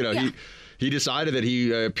it's He decided that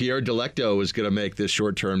Pierre Delecto was going to make this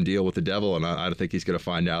short-term deal with the devil, and I think he's going to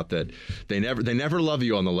find out that they never love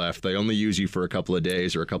you on the left. They only use you for a couple of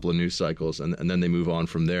days or a couple of news cycles, and then they move on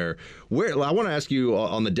from there. I want to ask you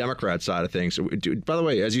on the Democrat side of things. By the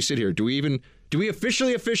way, as you sit here, do we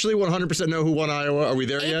officially 100% know who won Iowa? Are we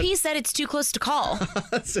there yet? AP said it's too close to call.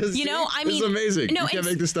 This is amazing. You can't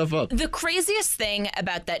make this stuff up. The craziest thing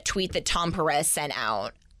about that tweet that Tom Perez sent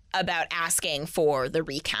out about asking for the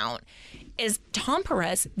recount is Tom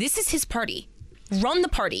Perez, this is his party. Run the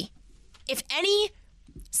party. If any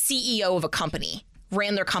CEO of a company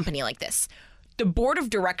ran their company like this, the board of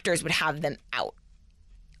directors would have them out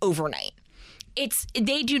overnight.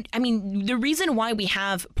 The reason why we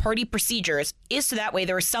have party procedures is so that way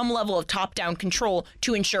there is some level of top-down control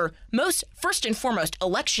to ensure first and foremost,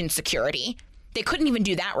 election security. They couldn't even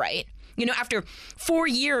do that right. After 4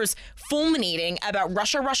 years fulminating about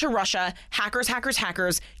Russia,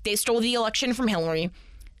 hackers, they stole the election from Hillary.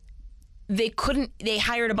 They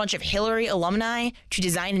hired a bunch of Hillary alumni to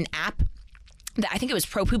design an app that I think it was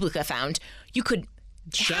ProPublica found. You could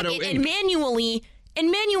Shadow hack it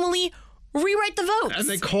and manually Rewrite the votes. And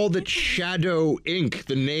they called it Shadow Inc.,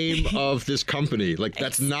 the name of this company. Like,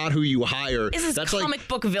 that's not who you hire. That's comic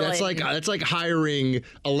book villain. That's like hiring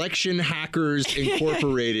Election Hackers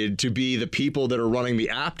Incorporated to be the people that are running the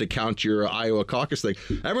app to count your Iowa caucus thing.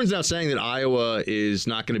 Everyone's now saying that Iowa is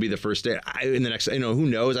not going to be the first state in the next. Who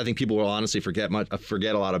knows? I think people will honestly forget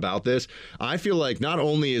a lot about this. I feel like not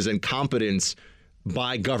only is incompetence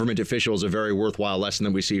by government officials a very worthwhile lesson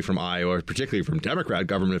that we see from Iowa, particularly from Democrat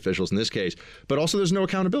government officials in this case, but also there's no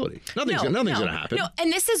accountability. Nothing's going to happen. No,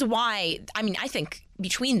 and this is why, I think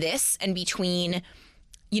between this and between,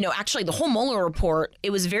 actually the whole Mueller report,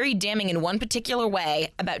 it was very damning in one particular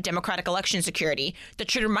way about Democratic election security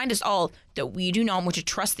that should remind us all that we do not want to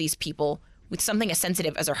trust these people with something as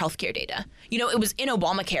sensitive as our healthcare data. It was in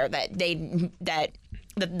Obamacare that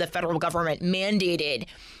the federal government mandated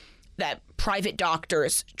that private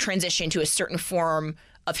doctors transition to a certain form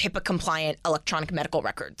of HIPAA-compliant electronic medical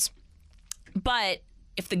records. But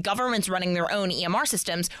if the government's running their own EMR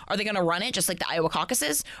systems, are they going to run it just like the Iowa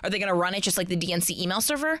caucuses? Are they going to run it just like the DNC email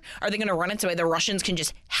server? Are they going to run it so the Russians can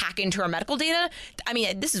just hack into our medical data?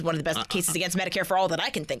 This is one of the best cases against Medicare for all that I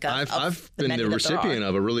can think of. I've been the recipient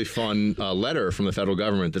of a really fun letter from the federal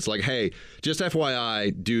government that's like, hey, just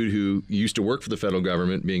FYI, dude who used to work for the federal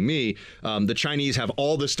government, being me, the Chinese have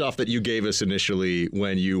all the stuff that you gave us initially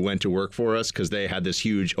when you went to work for us because they had this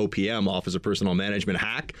huge OPM, Office of Personnel Management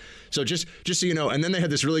hack. So just so you know, and then they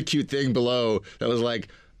had this really cute thing below that was like,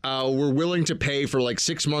 we're willing to pay for like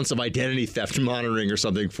 6 months of identity theft monitoring or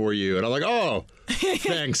something for you. And I'm like, oh,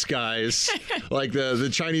 thanks, guys. Like the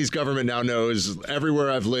Chinese government now knows everywhere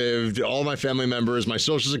I've lived, all my family members, my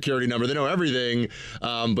social security number. They know everything.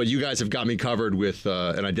 But you guys have got me covered with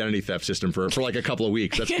an identity theft system for like a couple of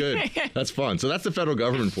weeks. That's good. That's fun. So that's the federal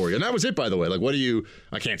government for you. And that was it, by the way. Like,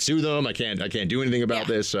 I can't sue them. I can't do anything about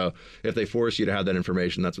this. So if they force you to have that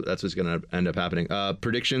information, that's what's going to end up happening.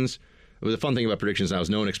 Predictions. The fun thing about predictions now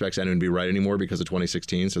is no one expects anyone to be right anymore because of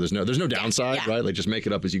 2016. So there's no downside, right? Like, just make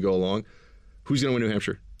it up as you go along. Who's going to win New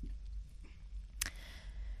Hampshire?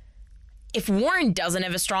 If Warren doesn't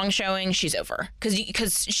have a strong showing, she's over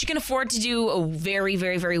because she can afford to do a very,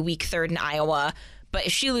 very, very weak third in Iowa. But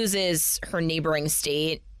if she loses her neighboring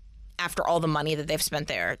state after all the money that they've spent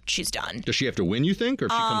there, she's done. Does she have to win, you think? Or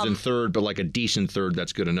if she comes in third, but like a decent third,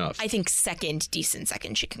 that's good enough? I think decent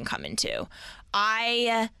second she can come into.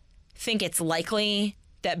 I think it's likely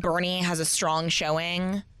that Bernie has a strong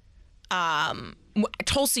showing.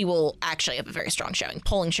 Tulsi will actually have a very strong showing.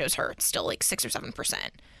 Polling shows her it's still like 6 or 7%.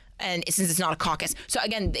 And since it's not a caucus. So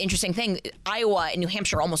again, the interesting thing, Iowa and New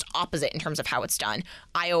Hampshire are almost opposite in terms of how it's done.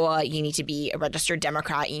 Iowa, you need to be a registered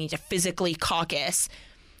Democrat. You need to physically caucus,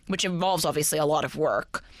 which involves obviously a lot of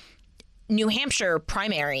work. New Hampshire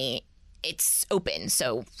primary, it's open,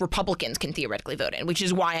 so Republicans can theoretically vote in, which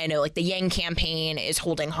is why I know like the Yang campaign is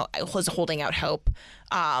holding out hope.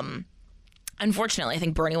 Unfortunately, I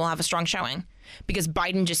think Bernie will have a strong showing because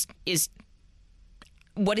Biden just is.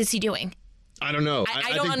 What is he doing? I don't know.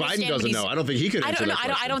 I think Biden doesn't know. I don't think he can answer that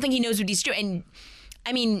question. I don't think he knows what he's doing. And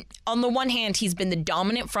I mean, on the one hand, he's been the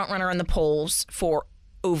dominant frontrunner in the polls for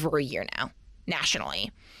over a year now,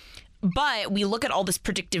 nationally. But we look at all this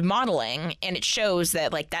predictive modeling, and it shows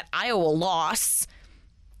that like that Iowa loss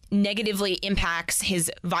negatively impacts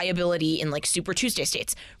his viability in like Super Tuesday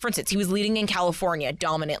states. For instance, he was leading in California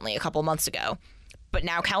dominantly a couple of months ago, but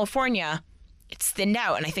now California, it's thinned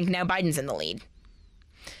out, and I think now Biden's in the lead.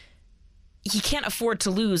 He can't afford to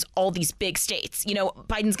lose all these big states. You know,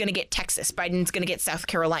 Biden's going to get Texas, Biden's going to get South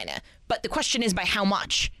Carolina, but the question is by how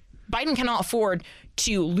much? Biden cannot afford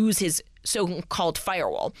to lose his so-called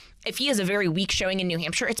firewall. If he has a very weak showing in New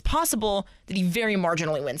Hampshire, it's possible that he very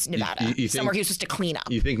marginally wins Nevada, somewhere he was supposed to clean up.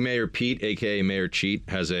 You think Mayor Pete, a.k.a. Mayor Cheat,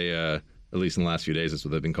 has at least in the last few days, that's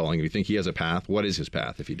what they've been calling him. You think he has a path? What is his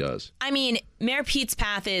path if he does? I mean, Mayor Pete's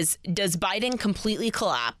path is, does Biden completely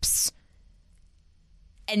collapse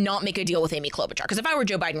and not make a deal with Amy Klobuchar? Because if I were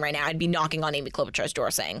Joe Biden right now, I'd be knocking on Amy Klobuchar's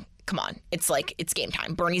door saying, come on, it's game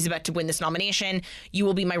time. Bernie's about to win this nomination. You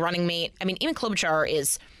will be my running mate. I mean, Amy Klobuchar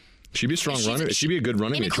is... She'd be a strong runner. She'd be a good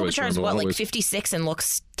running mate choice. Amy Klobuchar is what, like 56 and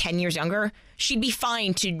looks 10 years younger? She'd be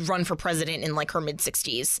fine to run for president in like her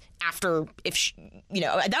mid-60s after, if she,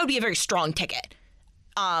 that would be a very strong ticket.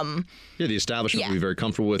 The establishment will be very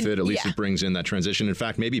comfortable with it. At least it brings in that transition. In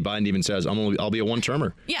fact, maybe Biden even says, I'll be a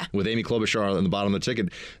one-termer with Amy Klobuchar on the bottom of the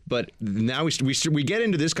ticket. But now we get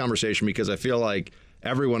into this conversation because I feel like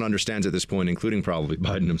everyone understands at this point, including probably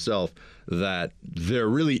Biden himself, that there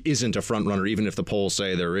really isn't a front runner, even if the polls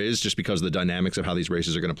say there is, just because of the dynamics of how these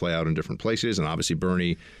races are going to play out in different places. And obviously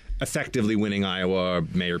Bernie effectively winning Iowa,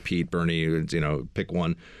 Mayor Pete, Bernie, pick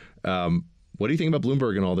one. What do you think about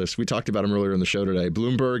Bloomberg and all this? We talked about him earlier in the show today.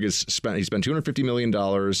 Bloomberg he spent $250 million.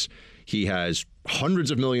 He has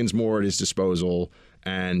hundreds of millions more at his disposal.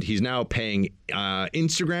 And he's now paying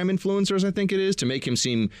Instagram influencers, I think it is, to make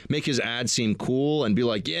his ad seem cool and be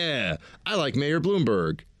like, yeah, I like Mayor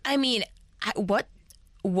Bloomberg. I mean, what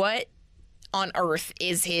on earth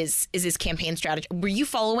is his campaign strategy? Were you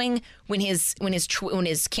following when his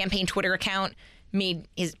campaign Twitter account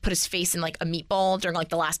put his face in like a meatball during like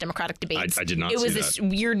the last Democratic debates? I did not see that. It was this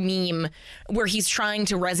weird meme where he's trying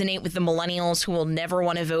to resonate with the millennials who will never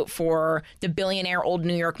want to vote for the billionaire old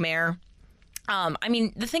New York mayor. I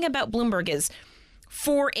mean, the thing about Bloomberg is,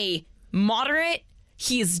 for a moderate,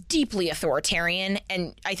 he is deeply authoritarian,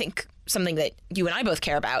 and I think something that you and I both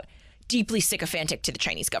care about, deeply sycophantic to the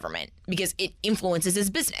Chinese government because it influences his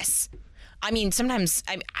business. I mean, sometimes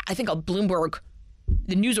I think Bloomberg,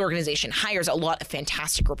 the news organization, hires a lot of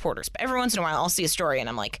fantastic reporters, but every once in a while I'll see a story and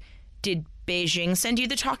I'm like, did Beijing send you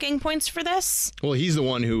the talking points for this? Well, he's the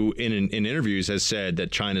one who, in interviews, has said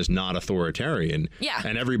that China's not authoritarian. Yeah.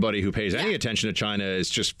 And everybody who pays any attention to China is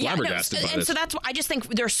just flabbergasted by this. And so that's why I just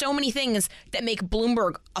think there are so many things that make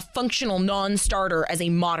Bloomberg a functional non-starter as a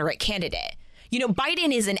moderate candidate. You know,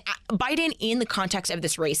 Biden in the context of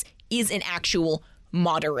this race is an actual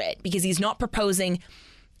moderate because he's not proposing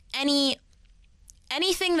anything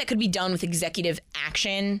that could be done with executive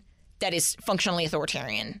action that is functionally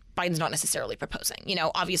authoritarian. Biden's not necessarily proposing. You know,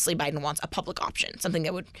 obviously Biden wants a public option, something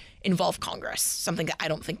that would involve Congress, something that I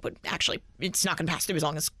don't think would actually, it's not going to pass through as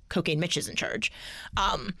long as Cocaine Mitch is in charge.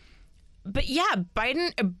 But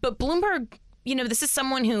Bloomberg, you know, this is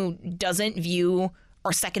someone who doesn't view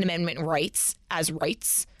our Second Amendment rights as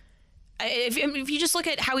rights. If you just look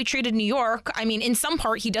at how he treated New York, I mean, in some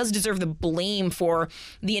part, he does deserve the blame for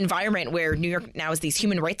the environment where New York now has these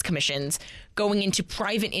human rights commissions going into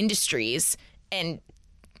private industries and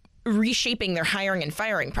reshaping their hiring and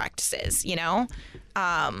firing practices, you know? We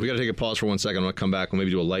got to take a pause for 1 second. I'm going to come back. We'll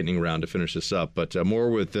maybe do a lightning round to finish this up. But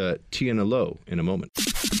more with Tiana Lowe in a moment.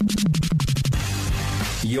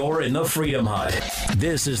 You're in the Freedom Hut.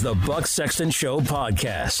 This is the Buck Sexton Show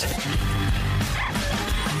podcast.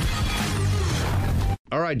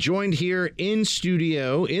 All right, joined here in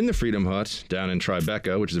studio in the Freedom Hut down in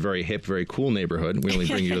Tribeca, which is a very hip, very cool neighborhood. We only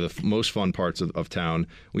bring you to the most fun parts of town.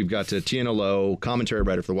 We've got Tiana Lowe, commentary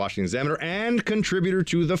writer for the Washington Examiner and contributor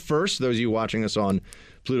to The First. Those of you watching us on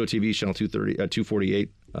Pluto TV, channel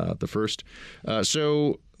 248, The First.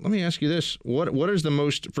 So let me ask you this. What is the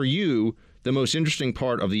most interesting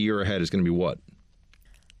part of the year ahead is going to be what?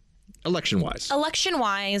 Election-wise.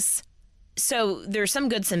 Election-wise, so there's some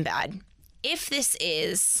good, some bad. If this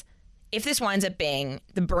winds up being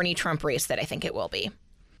the Bernie Trump race that I think it will be,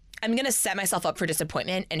 I'm going to set myself up for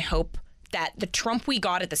disappointment and hope that the Trump we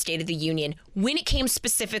got at the State of the Union, when it came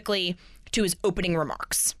specifically to his opening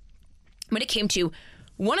remarks, when it came to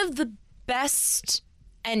one of the best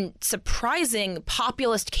and surprising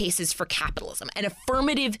populist cases for capitalism, an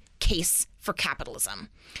affirmative case for capitalism,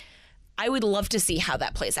 I would love to see how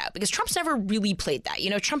that plays out because Trump's never really played that. You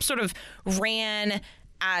know, Trump sort of ran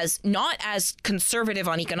not as conservative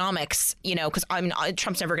on economics, you know, because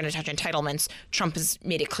Trump's never going to touch entitlements. Trump has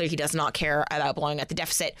made it clear he does not care about blowing out the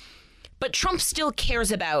deficit. But Trump still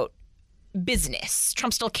cares about business.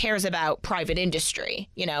 Trump still cares about private industry,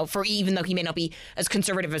 you know, even though he may not be as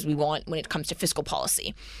conservative as we want when it comes to fiscal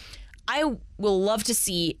policy. I will love to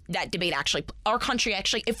see that debate our country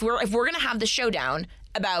if we're going to have the showdown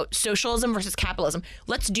about socialism versus capitalism,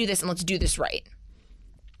 let's do this and let's do this right.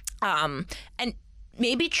 And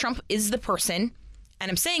maybe Trump is the person, and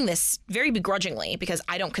I'm saying this very begrudgingly because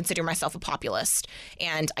I don't consider myself a populist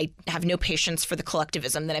and I have no patience for the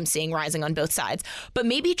collectivism that I'm seeing rising on both sides. But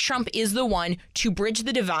maybe Trump is the one to bridge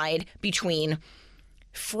the divide between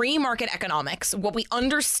free market economics, what we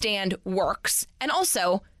understand works, and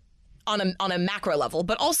also on a macro level,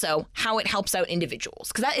 but also how it helps out individuals.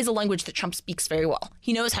 Because that is a language that Trump speaks very well.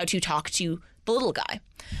 He knows how to talk to the little guy.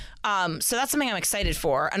 So that's something I'm excited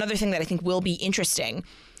for. Another thing that I think will be interesting,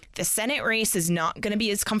 the Senate race is not going to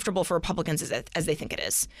be as comfortable for Republicans as they think it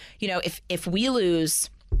is. You know, if we lose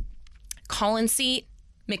Colin's seat,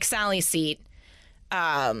 McSally's seat,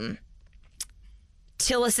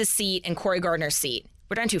 Tillis's seat, and Cory Gardner's seat,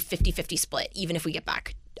 we're down to a 50-50 split, even if we get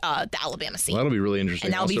back the Alabama seat. Well, that'll be really interesting.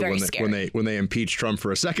 And that'll be very scary. When they impeach Trump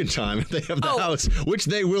for a second time, they have the House, which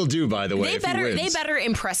they will do, by the way. They better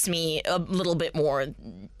impress me a little bit more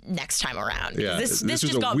next time around. Yeah, this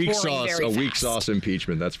just got boring very fast. A weak sauce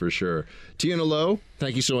impeachment, that's for sure. Tiana Lowe,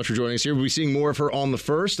 thank you so much for joining us here. We'll be seeing more of her on The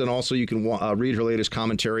First, and also you can read her latest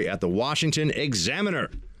commentary at the Washington Examiner.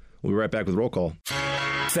 We'll be right back with Roll Call.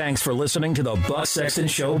 thanks for listening to the Buck Sexton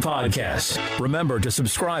Show podcast. Remember to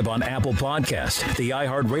subscribe on Apple Podcasts, the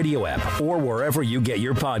iHeartRadio app, or wherever you get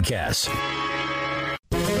your podcasts.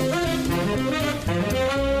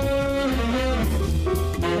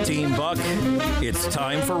 Team Buck, it's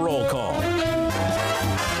time for roll call.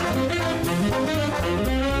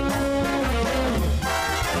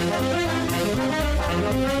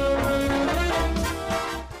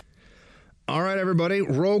 All right, everybody,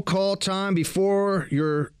 roll call time before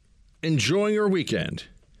you're enjoying your weekend.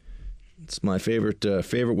 It's my favorite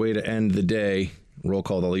way to end the day. Roll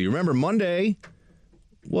call. Although you remember Monday,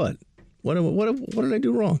 what did I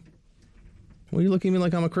do wrong? Why are you looking at me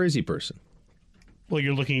like I'm a crazy person? Well,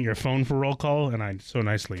 you're looking at your phone for roll call, and I so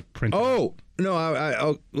nicely printed. Oh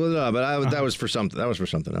no, that was for something. That was for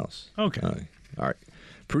something else. Okay. All right.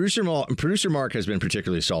 Producer Mark has been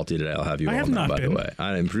particularly salty today. I'll have you all know, by the way.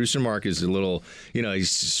 And Producer Mark is a little, he's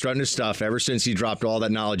strutting his stuff ever since he dropped all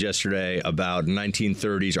that knowledge yesterday about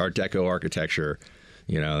 1930s Art Deco architecture.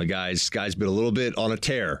 The guy's been a little bit on a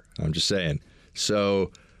tear. I'm just saying.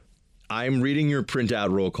 So I'm reading your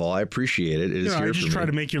printout roll call. I appreciate it. It is here I just for try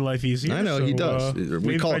me. to make your life easier. I know he does.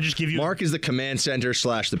 Mark is the command center /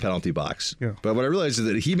 the penalty box. Yeah. But what I realize is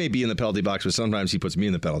that he may be in the penalty box, but sometimes he puts me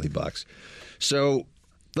in the penalty box. So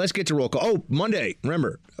let's get to roll call. Oh, Monday.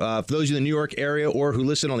 Remember, for those of you in the New York area or who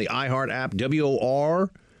listen on the iHeart app, WOR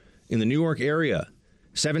in the New York area,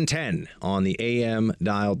 710 on the AM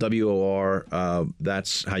dial, WOR.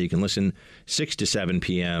 That's how you can listen, 6 to 7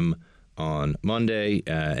 p.m. on Monday.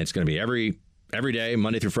 It's going to be every day,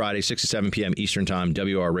 Monday through Friday, 6 to 7 p.m. Eastern Time,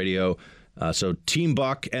 WR Radio. So Team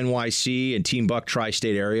Buck NYC and Team Buck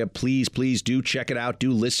Tri-State area, please do check it out.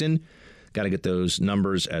 Do listen. Got to get those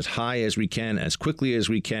numbers as high as we can, as quickly as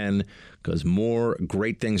we can, because more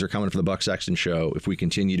great things are coming for the Buck Sexton Show if we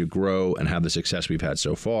continue to grow and have the success we've had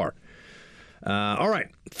so far. All right,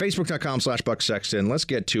 Facebook.com/Buck Sexton. Let's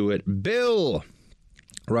get to it. Bill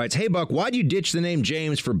writes, "Hey, Buck, why'd you ditch the name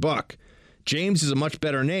James for Buck? James is a much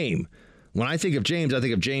better name. When I think of James, I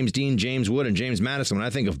think of James Dean, James Wood, and James Madison. When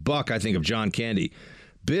I think of Buck, I think of John Candy."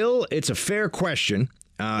 Bill, it's a fair question.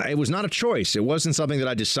 It was not a choice. It wasn't something that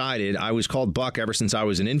I decided. I was called Buck ever since I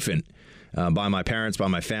was an infant by my parents, by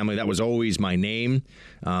my family. That was always my name.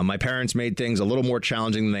 My parents made things a little more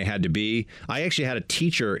challenging than they had to be. I actually had a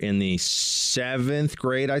teacher in the 7th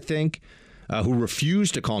grade, I think, who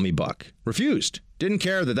refused to call me Buck. Refused. Didn't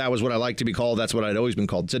care that was what I liked to be called. That's what I'd always been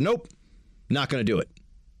called. Said, nope, not going to do it.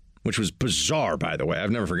 Which was bizarre, by the way.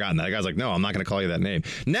 I've never forgotten that. The guy's like, no, I'm not going to call you that name.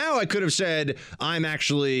 Now I could have said I'm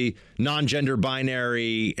actually non-gender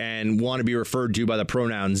binary and want to be referred to by the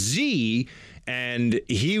pronoun Z, and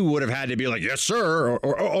he would have had to be like, yes, sir,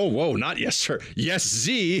 or oh, whoa, not yes, sir, yes,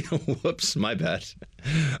 Z. Whoops, my bad.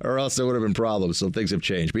 Or else there would have been problems, so things have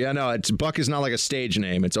changed. But yeah, no, Buck is not like a stage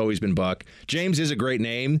name. It's always been Buck. James is a great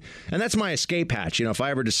name, and that's my escape hatch. If I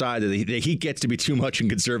ever decide that the heat gets to be too much in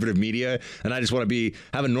conservative media, and I just want to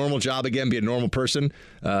have a normal job again, be a normal person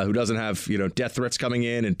who doesn't have, death threats coming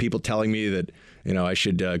in and people telling me that, I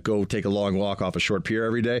should go take a long walk off a short pier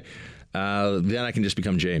every day, then I can just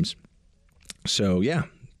become James. So, yeah,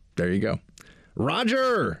 there you go.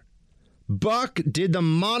 Roger! Buck, did the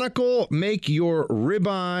monocle make your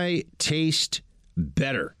ribeye taste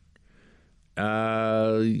better?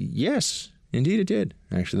 Yes, indeed it did.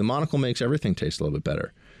 Actually, the monocle makes everything taste a little bit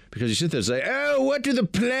better. Because you sit there and say, oh, what are the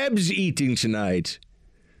plebs eating tonight?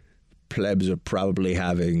 Plebs are probably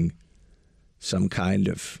having some kind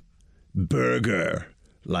of burger,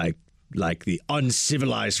 like the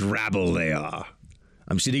uncivilized rabble they are.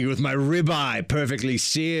 I'm sitting here with my ribeye, perfectly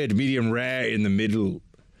seared, medium rare in the middle.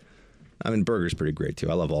 Burger's pretty great,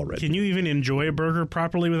 too. I love all red. Can you even enjoy a burger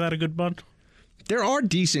properly without a good bun? There are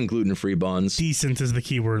decent gluten-free buns. Decent is the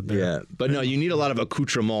key word there. Yeah, but no, you need a lot of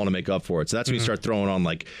accoutrement to make up for it. So that's when you start throwing on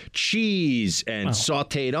like cheese and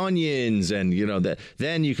sautéed onions, and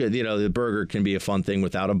then you could, the burger can be a fun thing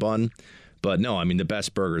without a bun. But no, the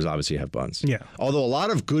best burgers obviously have buns. Yeah. Although a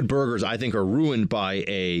lot of good burgers, I think, are ruined by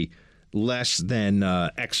a less than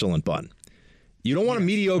excellent bun. You don't want a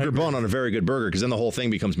mediocre bun on a very good burger, because then the whole thing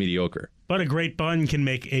becomes mediocre. But a great bun can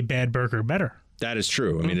make a bad burger better. That is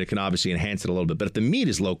true. It can obviously enhance it a little bit. But if the meat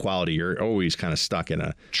is low quality, you're always kind of stuck in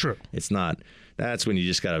a... True. It's not... That's when you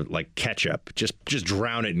just got to, ketchup. Just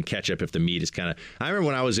drown it in ketchup if the meat is kind of... I remember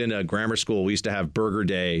when I was in grammar school, we used to have burger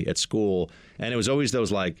day at school, and it was always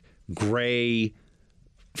those, gray...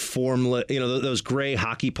 formless, those gray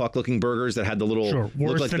hockey puck looking burgers that had the little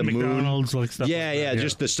look like the moon. McDonald's, stuff. Yeah,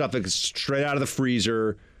 just the stuff that's straight out of the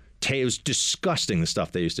freezer, it was disgusting, the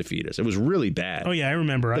stuff they used to feed us. It was really bad. Oh, yeah, I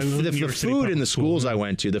remember. The food in the schools I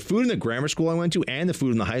went to, the food in the grammar school I went to, and the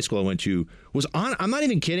food in the high school I went to was on. I'm not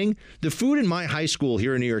even kidding. The food in my high school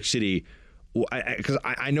here in New York City, because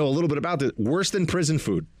I know a little bit about this, worse than prison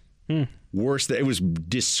food. Worse than, it was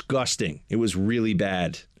disgusting. It was really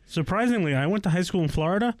bad. Surprisingly, I went to high school in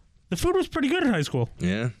Florida. The food was pretty good in high school.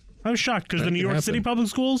 Yeah. I was shocked because the New York City public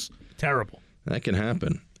schools, terrible. That can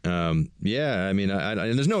happen. Yeah, I mean, and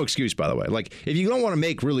there's no excuse, by the way. Like, if you don't want to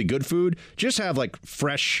make really good food, just have like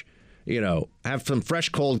fresh, have some fresh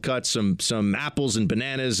cold cuts, some apples and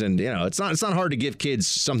bananas, and it's not hard to give kids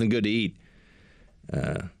something good to eat.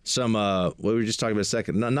 What we were just talking about a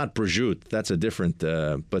second, not prosciutto, that's a different,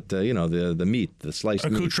 but the meat, the sliced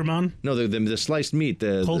accoutrement? No, the sliced meat,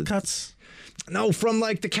 the cold cuts. No, from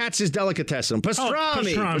like the Katz's delicatessen,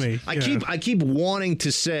 pastrami. Oh, pastrami. I keep wanting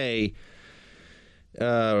to say. You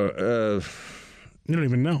don't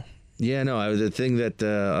even know. Yeah, no, the thing that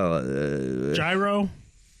gyro.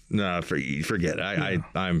 No, forget it.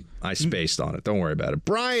 I spaced on it. Don't worry about it.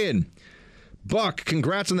 Brian, Buck,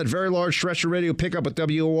 congrats on that very large terrestrial radio pickup with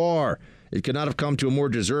WOR. It could not have come to a more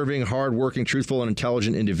deserving, hardworking, truthful, and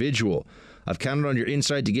intelligent individual. I've counted on your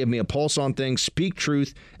insight to give me a pulse on things, speak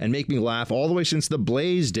truth, and make me laugh all the way since the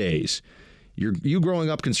Blaze days. You growing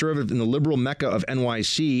up conservative in the liberal mecca of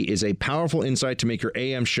NYC is a powerful insight to make your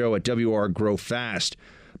AM show at WR grow fast.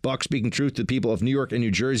 Buck speaking truth to the people of New York and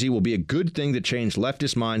New Jersey will be a good thing to change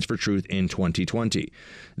leftist minds for truth in 2020.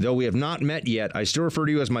 Though we have not met yet, I still refer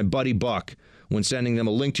to you as my buddy Buck when sending them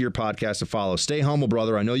a link to your podcast to follow. Stay humble,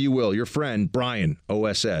 brother. I know you will. Your friend, Brian,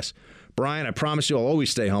 OSS. Brian, I promise you I'll always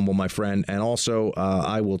stay humble, my friend. And also,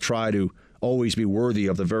 I will try to always be worthy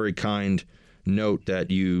of the very kind note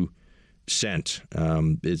that you sent.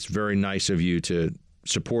 It's very nice of you to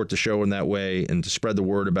support the show in that way and to spread the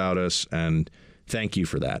word about us, and thank you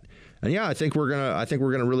for that. And yeah, I think we're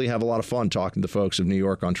gonna really have a lot of fun talking to folks of New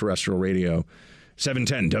York on terrestrial radio.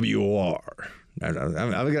 710 WOR.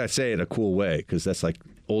 I'm gonna say it a cool way because that's like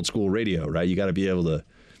old school radio, right? You got to be able to.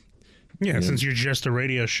 Yeah, since you're just a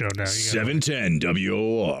radio show now. 710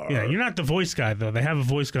 WOR. Yeah, you're not the voice guy though. They have a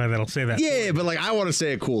voice guy that'll say that. Yeah, but like I want to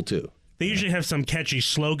say it cool too. They usually have some catchy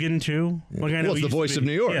slogan, too. Like I know it's the voice of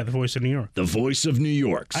New York. Yeah, the voice of New York. The voice of New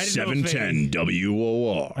York, 710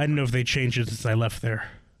 WOR. I didn't know if they changed it since I left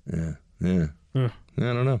there. Yeah. I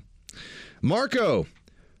don't know. Marco,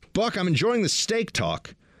 Buck, I'm enjoying the steak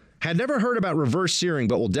talk. Had never heard about reverse searing,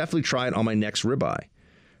 but will definitely try it on my next ribeye.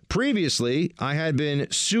 Previously, I had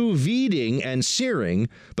been sous videing and searing,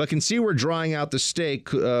 but can see where drying out the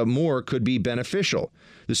steak more could be beneficial.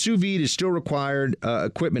 The sous vide is still required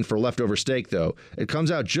equipment for leftover steak, though. It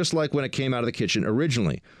comes out just like when it came out of the kitchen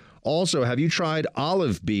originally. Also, have you tried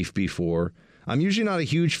olive beef before? I'm usually not a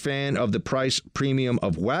huge fan of the price premium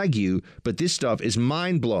of Wagyu, but this stuff is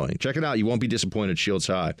mind-blowing. Check it out. You won't be disappointed. Shields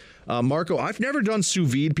high. Marco, I've never done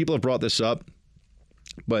sous vide. People have brought this up,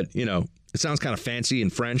 but, it sounds kind of fancy in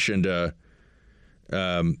French, and,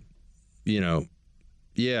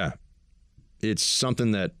 yeah, it's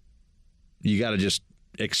something that you got to just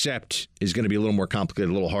accept is going to be a little more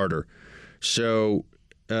complicated, a little harder. So,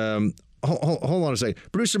 hold on a second.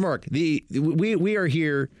 Producer Mark, we are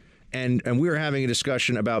here, and we are having a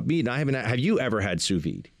discussion about meat, and have you ever had sous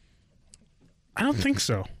vide? I don't think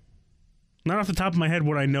so. Not off the top of my head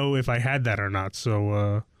would I know if I had that or not,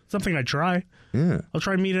 so something I try. Yeah. I'll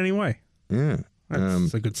try meat anyway. Yeah.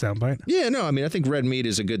 That's a good soundbite. Yeah, no, I mean, I think red meat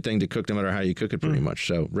is a good thing to cook no matter how you cook it pretty much.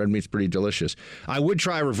 So red meat's pretty delicious. I would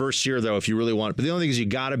try reverse sear, though, if you really want it. But the only thing is you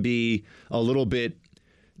got to be a little bit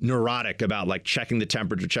neurotic about like checking the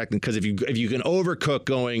temperature, because if you can overcook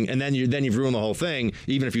going, and then you've ruined the whole thing,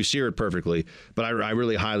 even if you sear it perfectly. But I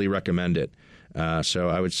really highly recommend it. So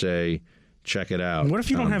I would say check it out. What if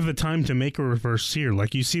you don't have the time to make a reverse sear?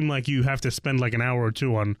 Like you seem like you have to spend like an hour or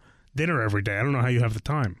two on dinner every day. I don't know how you have the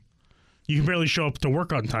time. You can barely show up to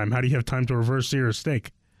work on time. How do you have time to reverse sear a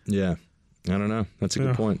steak? Yeah, I don't know. That's a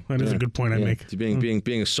good point. That is a good point I make.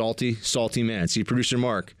 Being a salty man. See, producer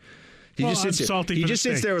Mark. He just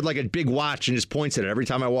sits there with like a big watch and just points at it every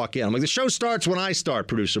time I walk in. I'm like, the show starts when I start,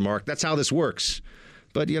 producer Mark. That's how this works.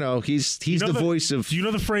 But he's the voice of. Do you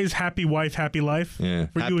know the phrase "happy wife, happy life"? Yeah.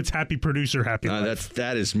 For you, it's happy producer, happy life.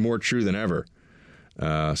 That is more true than ever.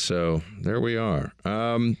 So there we are.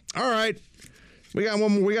 All right. We got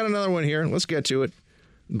one more. We got another one here. Let's get to it.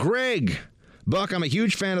 Greg, Buck, I'm a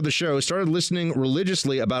huge fan of the show. Started listening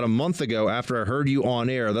religiously about a month ago after I heard you on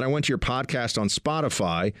air. Then I went to your podcast on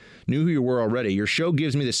Spotify, knew who you were already. Your show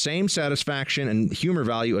gives me the same satisfaction and humor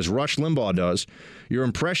value as Rush Limbaugh does. Your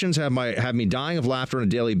impressions have me dying of laughter on a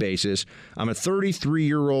daily basis. I'm a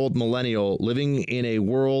 33-year-old millennial living in a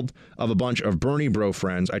world of a bunch of Bernie bro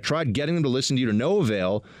friends. I tried getting them to listen to you to no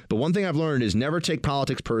avail, but one thing I've learned is never take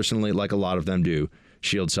politics personally like a lot of them do.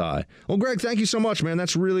 Shields high. Well, Greg, thank you so much, man.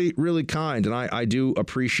 That's really, really kind, and I do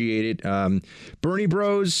appreciate it. Bernie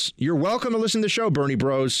Bros, you're welcome to listen to the show, Bernie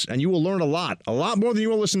Bros, and you will learn a lot more than you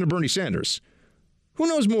will listen to Bernie Sanders. Who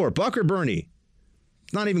knows more, Buck or Bernie?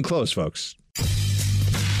 It's not even close, folks.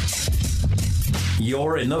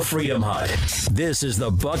 You're in the Freedom Hut. This is the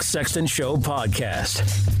Buck Sexton Show podcast.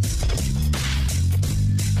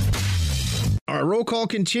 All right, roll call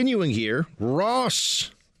continuing here. Ross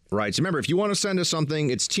writes, remember, if you want to send us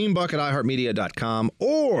something, it's teambuck@iheartmedia.com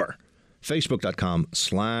or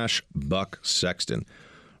facebook.com/Buck Sexton.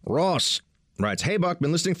 Ross writes, hey, Buck,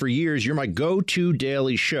 been listening for years. You're my go-to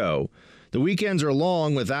daily show. The weekends are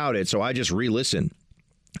long without it, so I just re-listen.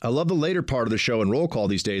 I love the later part of the show and roll call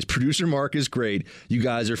these days. Producer Mark is great. You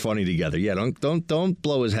guys are funny together. Yeah, don't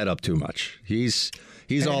blow his head up too much. He's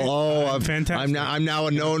all, I'm now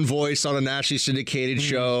a known voice on a nationally syndicated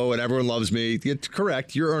show, and everyone loves me. It's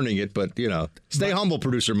correct. You're earning it, but, stay humble,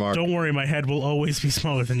 Producer Mark. Don't worry. My head will always be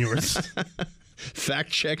smaller than yours.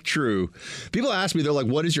 Fact check true. People ask me, they're like,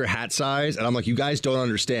 what is your hat size? And I'm like, you guys don't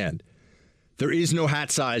understand. There is no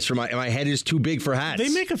hat size for my head is too big for hats. They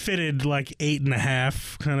make a fitted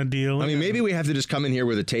 8.5 kind of deal. I mean, maybe we have to just come in here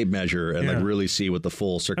with a tape measure and really see what the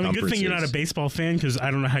full circumference is. Good thing you're not a baseball fan, because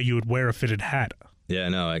I don't know how you would wear a fitted hat. Yeah,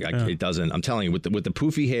 no, it doesn't. I'm telling you, with the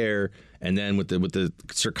poofy hair and then with the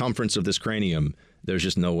circumference of this cranium, there's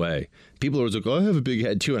just no way. People are always like, oh, I have a big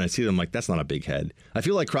head too, and I see them like, that's not a big head. I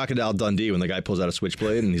feel like Crocodile Dundee when the guy pulls out a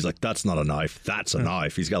switchblade and he's like, that's not a knife, that's a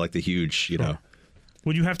knife. He's got the huge,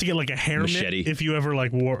 Would you have to get a hair machete if you ever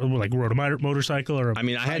rode a motorcycle or? I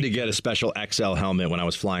had to get a special XL helmet when I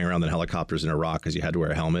was flying around in helicopters in Iraq, because you had to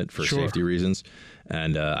wear a helmet for safety reasons,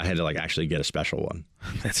 and I had to actually get a special one.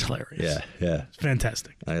 That's hilarious. Yeah, it's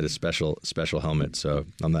fantastic. I had a special helmet, so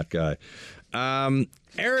I'm that guy.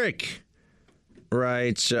 Eric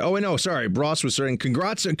writes, Ross was saying,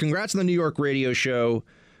 congrats on the New York radio show.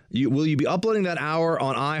 Will you be uploading that hour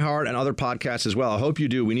on iHeart and other podcasts as well? I hope you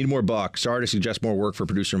do. We need more Buck. Sorry to suggest more work for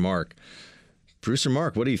Producer Mark. Producer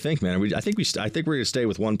Mark, what do you think, man? I think we're going to stay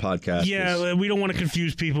with one podcast. Yeah, we don't want to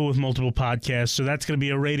confuse people with multiple podcasts, so that's going to be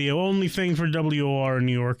a radio-only thing for WOR in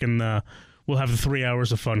New York, and we'll have the 3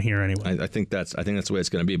 hours of fun here anyway. I think that's the way it's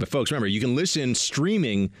going to be. But folks, remember, you can listen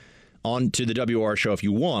streaming on to the WOR show if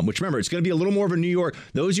you want. Which, remember, it's going to be a little more of a New York.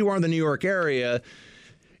 Those who are in the New York area,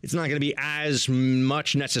 it's not going to be as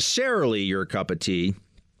much necessarily your cup of tea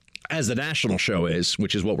as the national show is,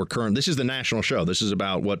 which is what this is the national show. This is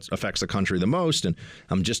about what affects the country the most, and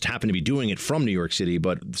I'm just happen to be doing it from New York City.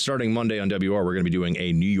 But starting Monday on WR, we're going to be doing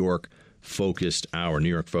a New York-focused hour, New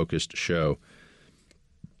York-focused show.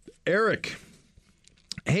 Eric,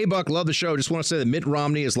 hey, Buck, love the show. Just want to say that Mitt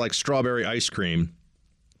Romney is like strawberry ice cream.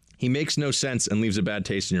 He makes no sense and leaves a bad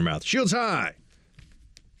taste in your mouth. Shields high.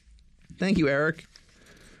 Thank you, Eric.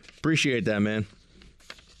 Appreciate that, man.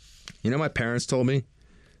 My parents told me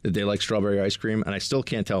that they like strawberry ice cream, and I still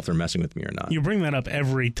can't tell if they're messing with me or not. You bring that up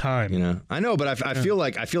every time. I know, but I feel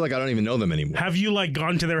like I don't even know them anymore. Have you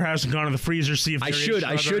gone to their house and gone to the freezer, see if I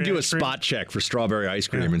should do a spot check for strawberry ice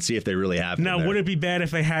cream and see if they really have it. Now, would it be bad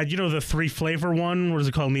if they had the 3-flavor one? What is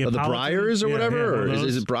it called? The Breyers or whatever? Or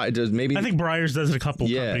is it Breyers? Maybe I think Breyers does it. A couple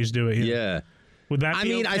companies do it. Yeah. Would that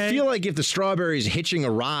be okay? I feel like if the strawberry's hitching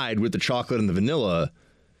a ride with the chocolate and the vanilla,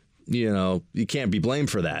 you can't be blamed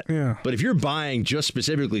for that. Yeah. But if you're buying just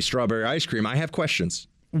specifically strawberry ice cream, I have questions.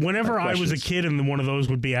 Whenever I was a kid and one of those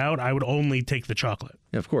would be out, I would only take the chocolate.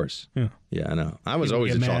 Yeah, of course. Yeah, I know. I was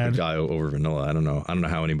always a chocolate guy over vanilla. I don't know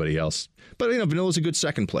how anybody else. But vanilla's a good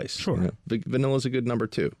second place. Sure. Vanilla's a good number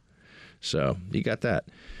 2. So you got that.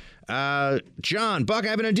 John, Buck, I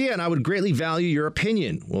have an idea, and I would greatly value your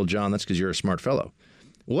opinion. Well, John, that's because you're a smart fellow.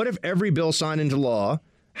 What if every bill signed into law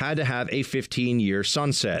had to have a 15-year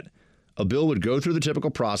sunset? A bill would go through the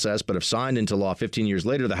typical process, but if signed into law 15 years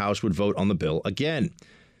later, the House would vote on the bill again.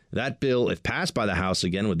 That bill, if passed by the House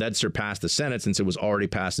again, would then surpass the Senate since it was already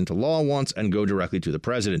passed into law once and go directly to the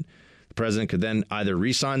president. The president could then either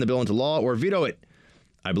re-sign the bill into law or veto it.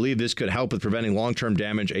 I believe this could help with preventing long-term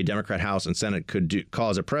damage a Democrat House and Senate could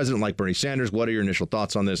cause a president like Bernie Sanders. What are your initial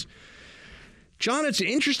thoughts on this? John, it's an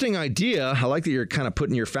interesting idea. I like that you're kind of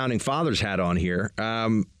putting your founding fathers hat on here.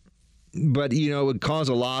 But, it would cause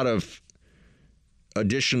a lot of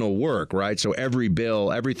additional work, right? So every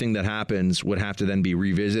bill, everything that happens would have to then be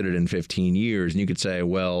revisited in 15 years. And you could say,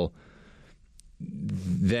 well,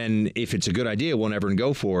 then if it's a good idea, we'll never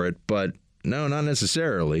go for it. But no, not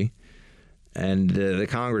necessarily. And the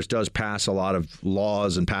Congress does pass a lot of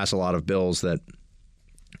laws and pass a lot of bills that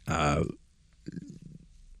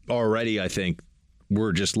already, I think,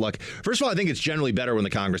 we're just lucky. First of all, I think it's generally better when the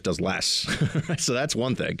Congress does less. So that's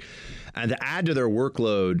one thing. And to add to their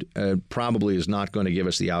workload probably is not going to give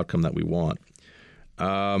us the outcome that we want.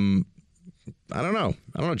 I don't know,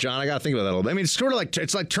 John. I got to think about that a little bit. I mean, it's sort of like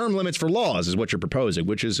it's like term limits for laws is what you're proposing,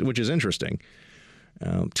 which is interesting.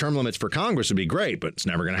 Term limits for Congress would be great, but it's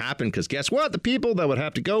never going to happen because guess what? The people that would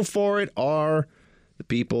have to go for it are the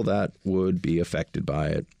people that would be affected by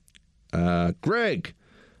it. Greg,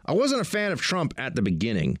 I wasn't a fan of Trump at the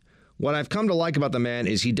beginning. What I've come to like about the man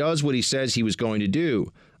is he does what he says he was going to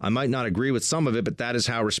do. I might not agree with some of it, but that is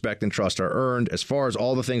how respect and trust are earned. As far as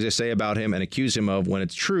all the things they say about him and accuse him of, when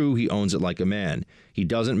it's true, he owns it like a man. He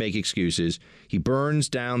doesn't make excuses. He burns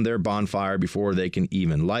down their bonfire before they can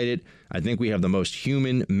even light it. I think we have the most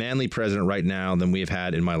human, manly president right now than we have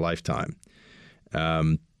had in my lifetime.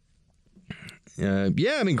 Yeah,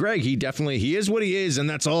 I mean, Greg, he is what he is, and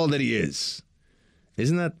that's all that he is.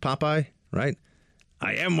 Isn't that Popeye, right?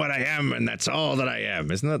 I am what I am, and that's all that I am.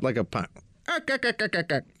 Isn't that like a Please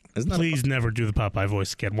never do the Popeye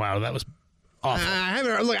voice again. Wow, that was awful. I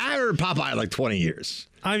haven't heard Popeye in like 20 years.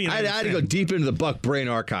 I mean, I had to go deep into the Buck Brain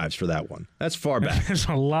archives for that one. That's far back. There's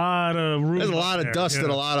a lot of room. There's a lot of dust and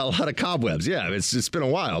a lot of cobwebs. Yeah, it's been a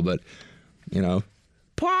while, but you know.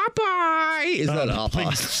 Popeye! Is that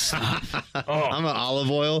I'm an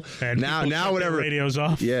olive oil. And now whatever radio's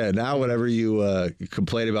off. Yeah, now whenever you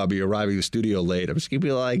complain about me arriving at the studio late, I'm just gonna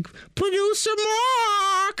be like, Producer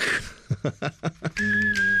Mark!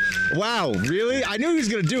 Wow, really? I knew he was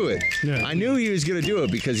gonna do it. Yeah. I knew he was gonna do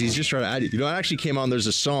it because he's just trying to add it. You know, it actually came on, there's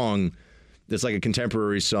a song that's like a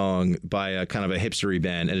contemporary song by a kind of a hipstery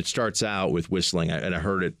band, and it starts out with whistling, and I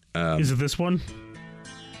heard it. Is it this one?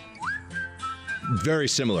 Very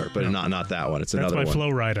similar, but not that one. It's another one. That's by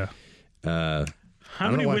Flo Rida.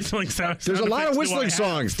 How many whistling songs? There's a lot of whistling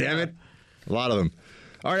songs, damn it. A lot of them.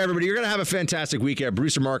 All right, everybody, you're going to have a fantastic weekend.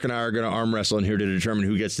 Producer Mark and I are going to arm wrestle in here to determine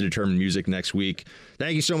who gets to determine music next week.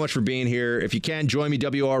 Thank you so much for being here. If you can, join me,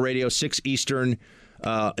 WR Radio, 6 Eastern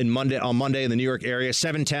on Monday in the New York area,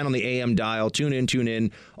 7:10 on the AM dial. Tune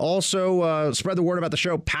in. Also, spread the word about the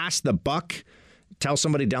show. Pass the buck. Tell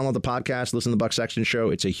somebody, download the podcast, listen to the Buck Sexton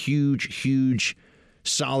Show. It's a huge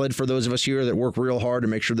solid for those of us here that work real hard to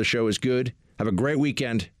make sure the show is good. Have a great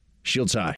weekend. Shields high.